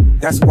bow.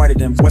 That's whiter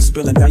than what's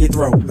spilling down your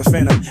throat. The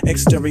phantom,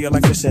 exterior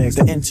like fish eggs,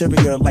 the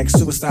interior like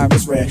suicide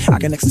was red. I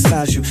can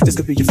exercise you, this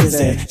could be your phys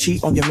ed.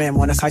 Cheat on your man,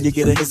 one, that's how you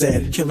get a his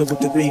ed. Killer with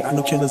the B, I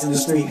know killers in the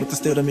street, with the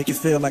still to make you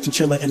feel like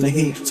chinchilla in the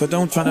heat. So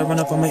don't try to run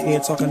up on my ear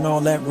talking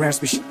all that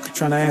raspy shit,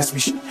 trying to ask me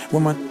shit.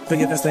 When my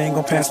figure that's they ain't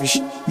gonna pass me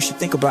shit. You should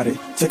think about it,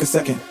 take a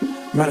second.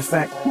 Matter of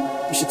fact,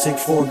 you should take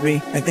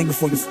 4B and think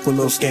before you put a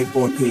little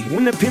skateboard P.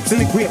 When the pip's in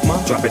the grip,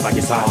 mom, drop it like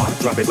it's hot,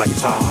 drop it like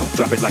it's hot,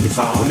 drop it like it's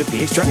hot. When the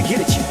pigs try to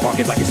get at you, park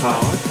it like it's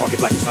hot, park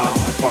it like it's hot,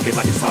 park it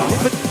like it's hot.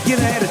 But get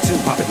an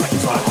attitude, pop it like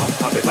it's hot,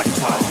 pop it like it's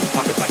hot,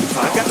 pop it like it's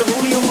hot. I got the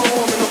rollie on my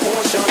arm and the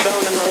horn shot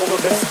down and the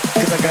overvest,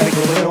 cause I got it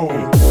going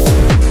on.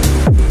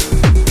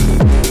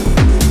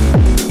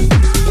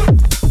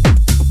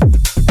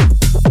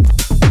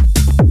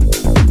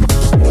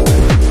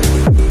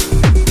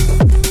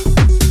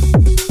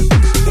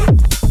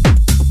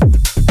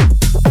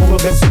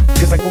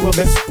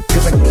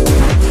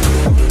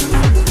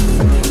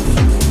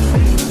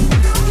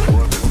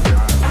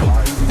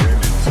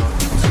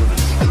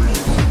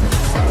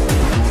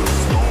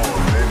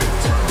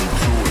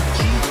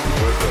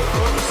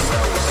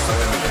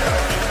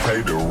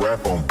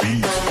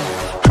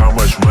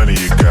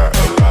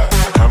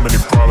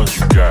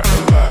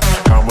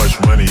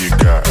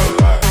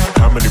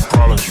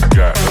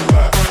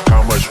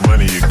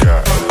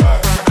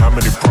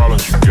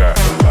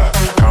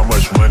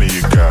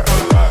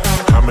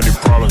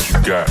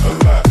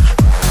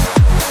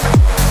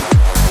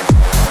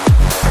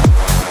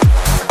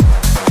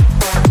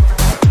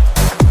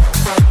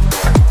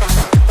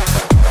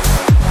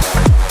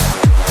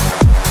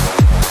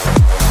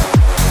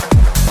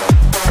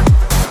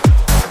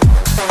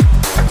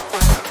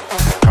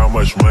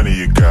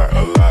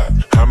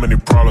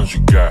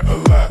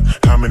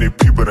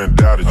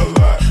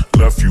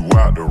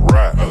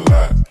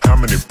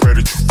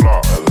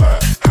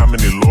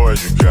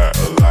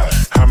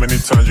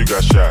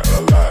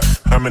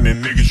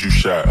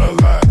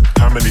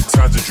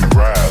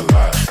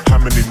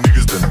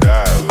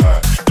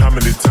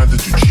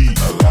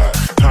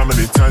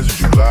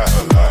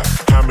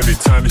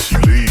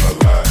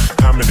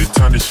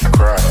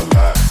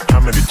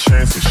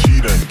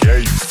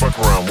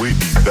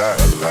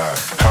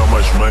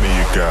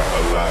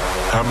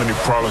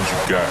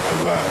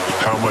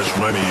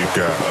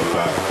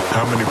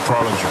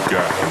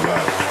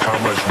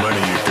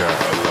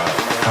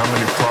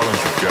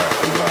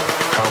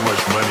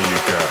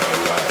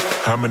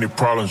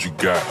 Problems you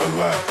got? A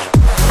lot.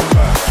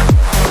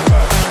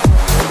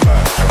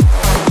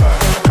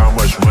 How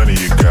much money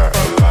you got?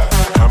 A lot.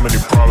 How many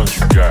problems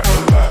you got?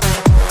 A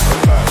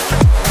lot.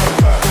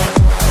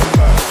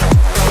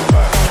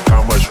 How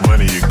much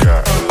money you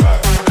got? A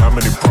lot. How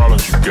many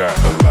problems you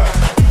got? A lot.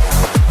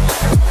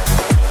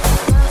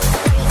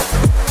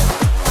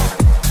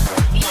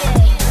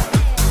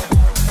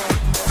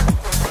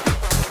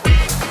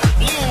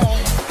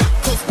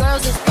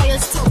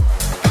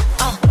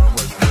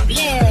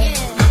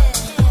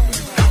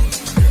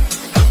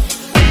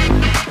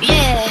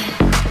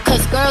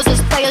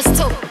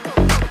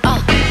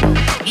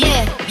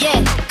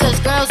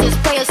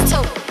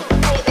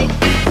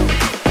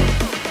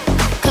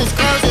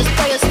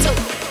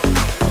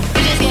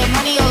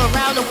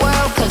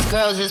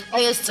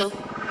 Too.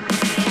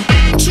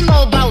 What you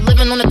know about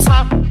living on the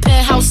top?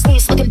 Penthouse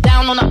suites, looking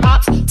down on the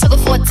ops. Took her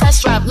for a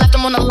test drive, left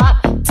them on the lot.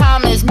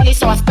 Time is money,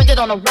 so I spend it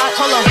on a rock.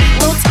 Hold on,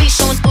 little T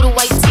showing through the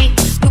white tee.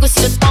 You can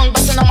see the thong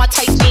busting on my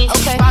tight jeans.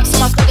 Okay, rocks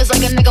on my fingers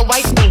like a nigga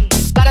wife me.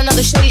 Got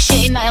another shorty,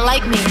 she ain't nothing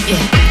like me.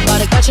 Yeah,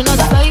 gotta catch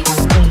another fight.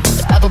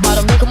 The apple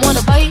bottom make him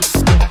wanna bite.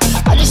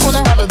 I just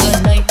wanna have a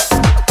good night.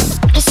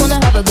 Just wanna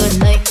have a good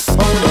night.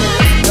 Oh,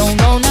 don't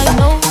know, now you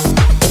know.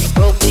 If you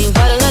broke me, you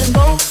gotta let him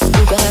go.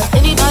 You can have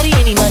anybody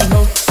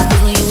go.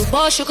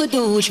 Boss, you could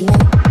do what you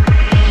want.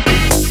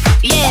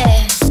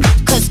 Yeah,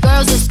 cause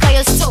girls is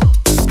players too.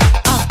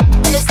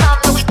 And it's time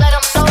that we let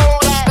them know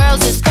that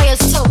girls is players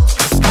too.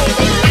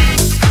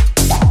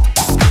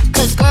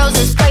 Cause girls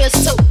is players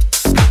too.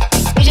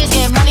 We just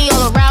get money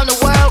all around the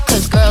world.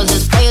 Cause girls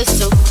is players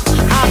too.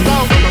 I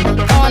go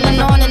on and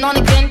on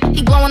again.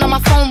 He blowing on my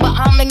phone, but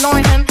I'm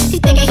ignoring him. He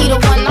thinking he the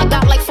one, I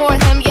got like 4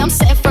 of him. Yeah, I'm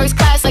sitting first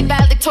class like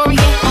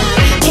valedictorian.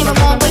 Came a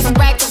long way from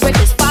rag to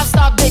riches.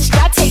 5-star bitch,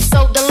 that tastes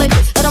so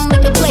delicious. Let him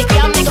lick the plate,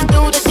 yeah, I make him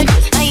do the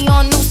dishes.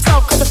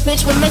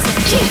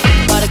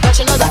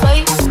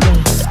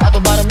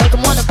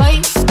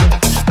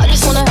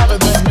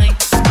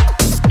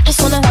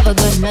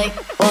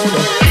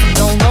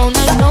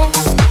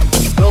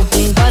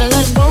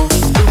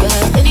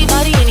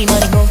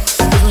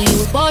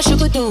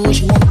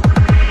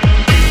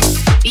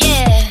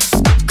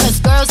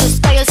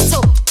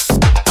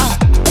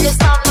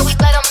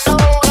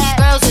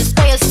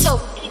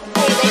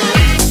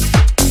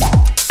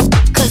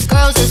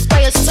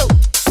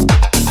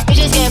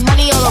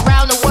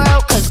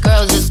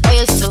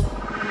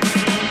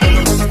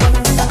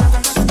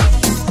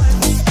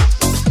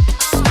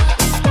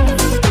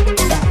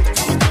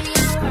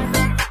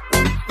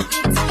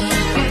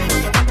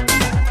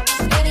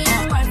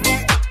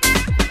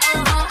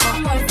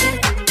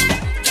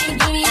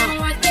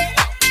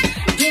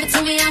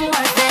 me I'm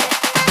worth it.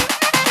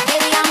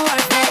 Baby, I'm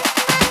worth it.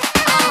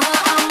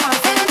 I'm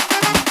worth it.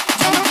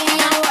 Give me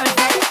I'm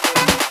worth it.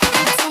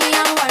 Give it to me,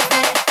 I'm worth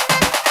it.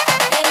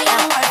 Baby,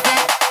 I'm worth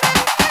it.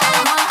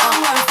 I'm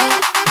worth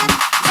it.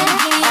 Give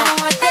me I'm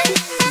worth it.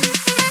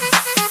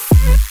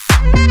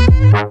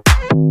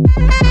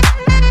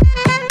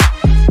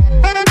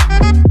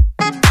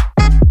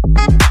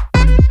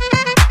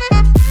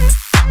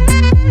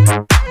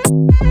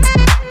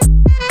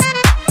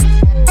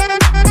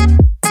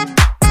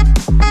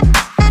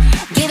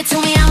 Give it to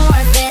me, I'm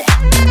worth it.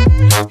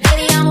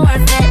 Baby, I'm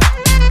worth it.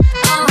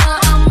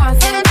 I'm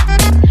worth it.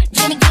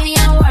 Give me,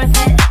 I'm worth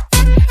it.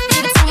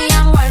 Give it to me,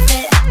 I'm worth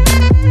it.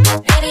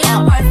 Baby,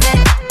 I'm worth it.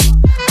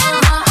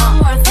 I'm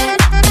worth it.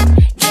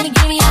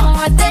 Give me, I'm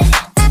worth it.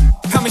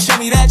 Come and show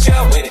me that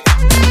you're with it.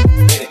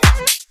 With it.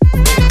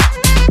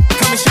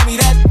 Come and show me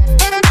that.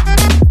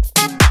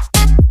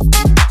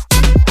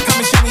 Come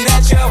and show me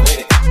that you're with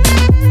it.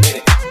 With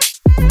it.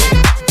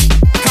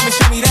 Come and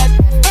show me that.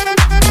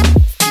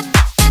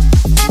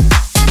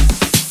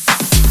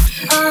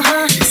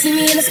 See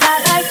me in the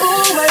spotlight,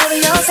 ooh, wherever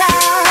your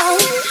time.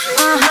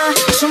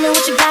 Show me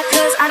what you got,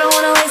 cause I don't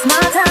wanna waste my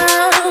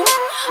time.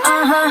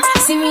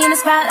 See me in the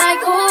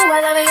spotlight, ooh,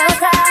 wherever your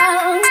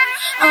time.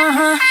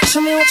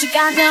 Show me what you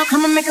got now,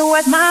 come and make it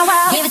worth my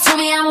while. Give it to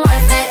me, I'm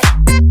worth it.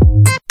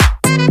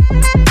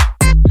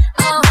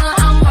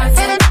 I'm worth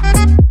it.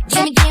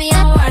 Give me,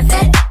 I'm worth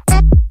it.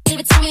 Give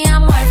it to me,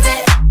 I'm worth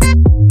it.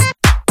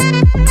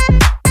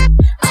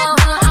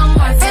 I'm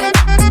worth it.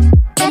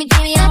 Give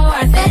me, I'm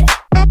worth it.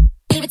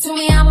 Give it to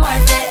me, I'm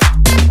worth it.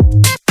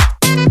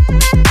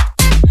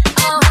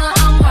 I'm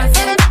worth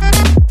it.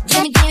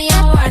 Give me,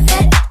 I'm worth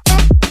it.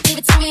 Give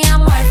it to me,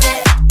 I'm worth it.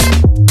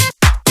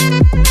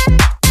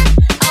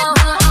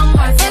 I'm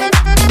worth it.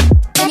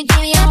 Give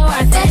me, I'm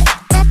worth it.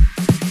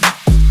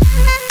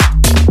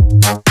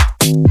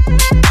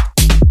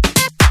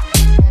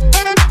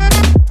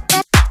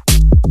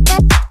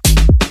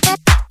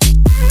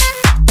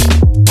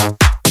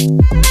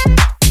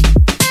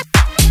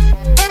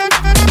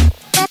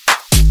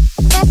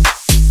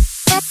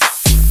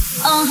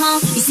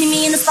 You see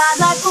me in the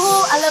spotlight,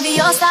 ooh, I love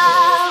your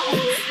style.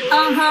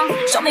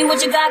 Show me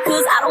what you got,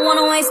 cause I don't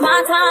wanna waste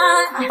my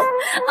time.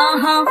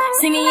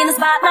 See me in the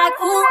spotlight,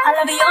 ooh, I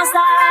love your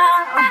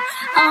style.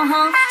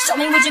 Show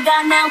me what you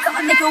got now, come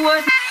on, make it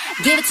worth it.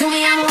 Give it to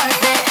me, I'm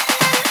worth it.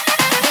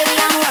 Baby,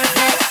 I'm worth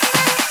it.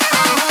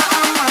 I'm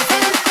worth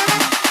it.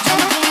 Give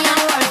me,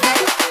 I'm worth it.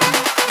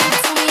 Give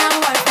it to me, I'm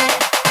worth it.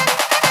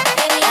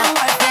 Baby, I'm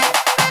worth it.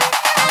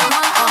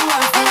 I'm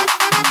worth it.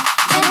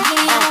 Give me,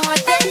 I'm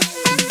worth it.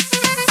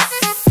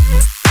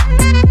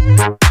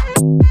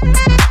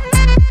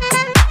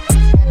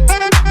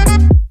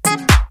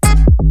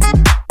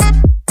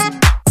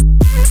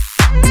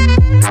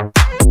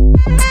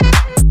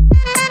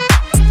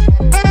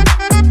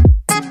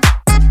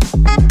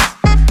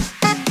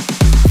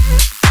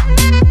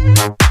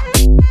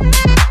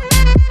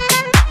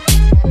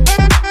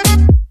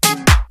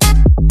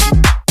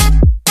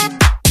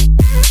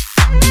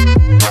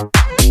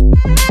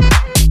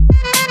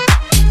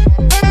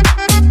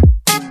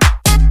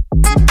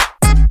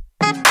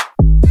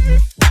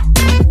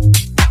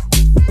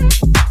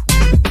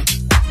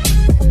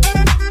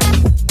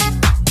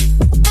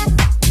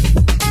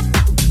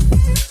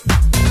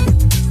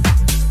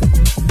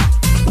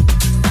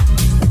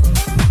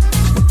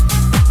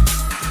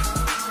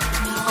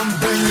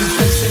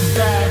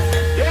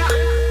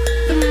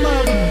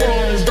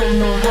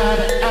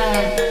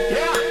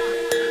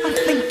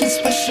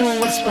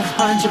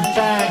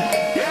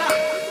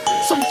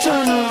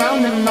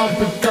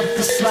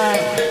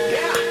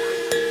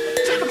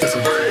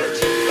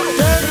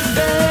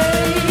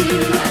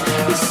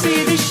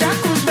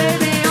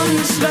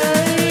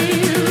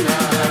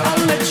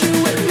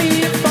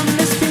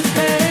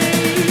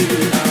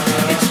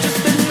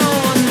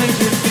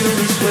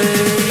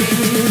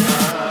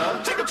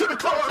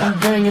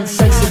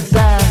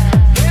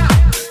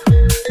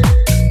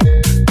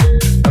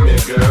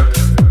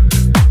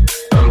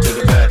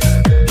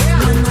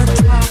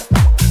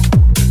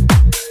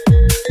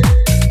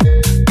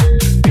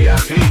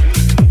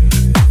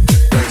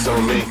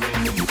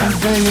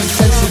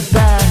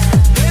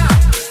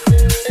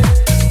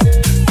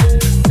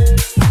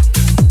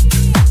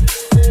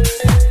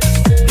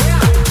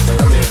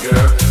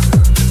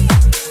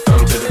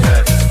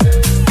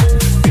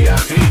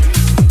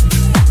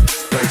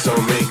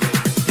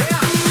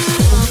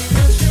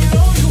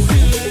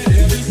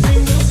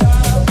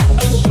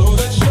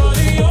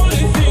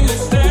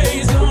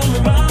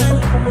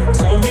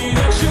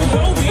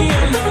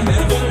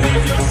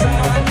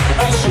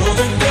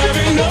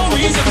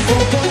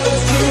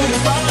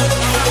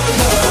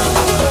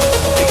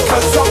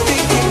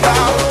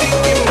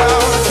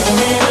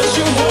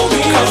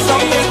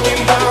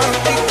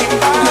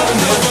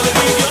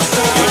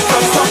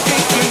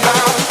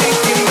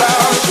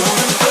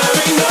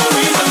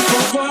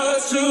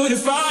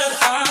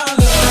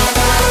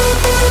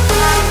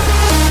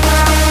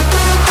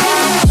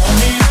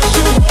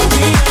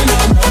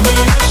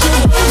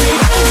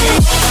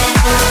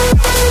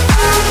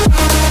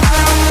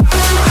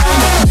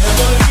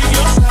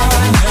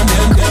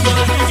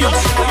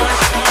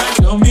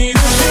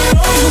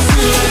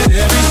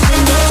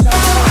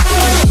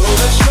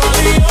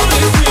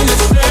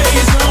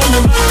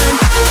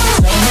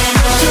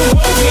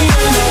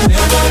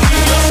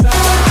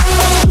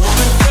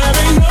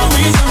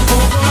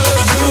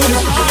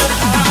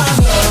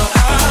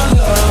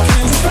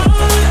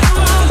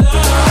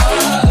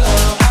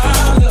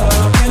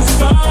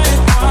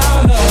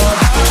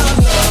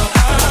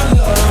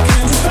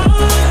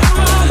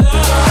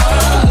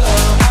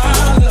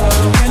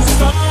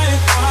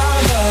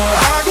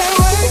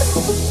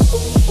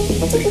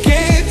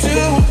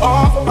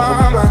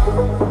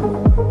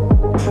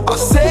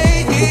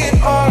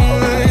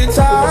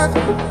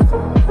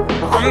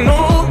 I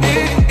know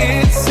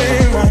it's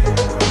ain't right,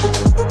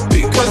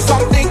 because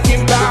I'm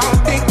thinking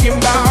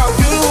about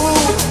you,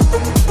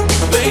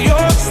 but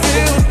you're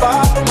still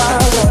by my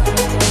side.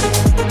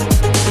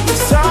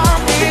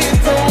 Beside me,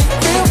 don't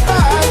feel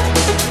bad.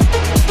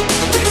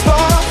 It's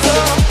hard to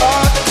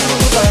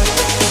lie,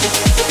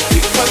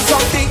 because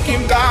I'm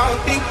thinking about.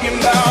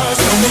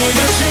 Tell me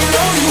that you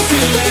know you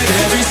feel it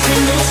every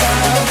single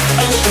time.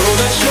 I'm sure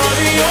that you're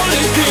the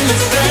only thing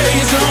that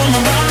stays on my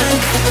mind.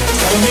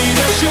 Tell me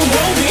that you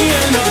want me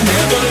and I'll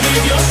never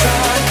leave your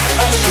side.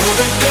 I'm sure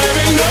that there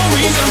ain't no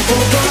reason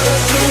for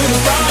us to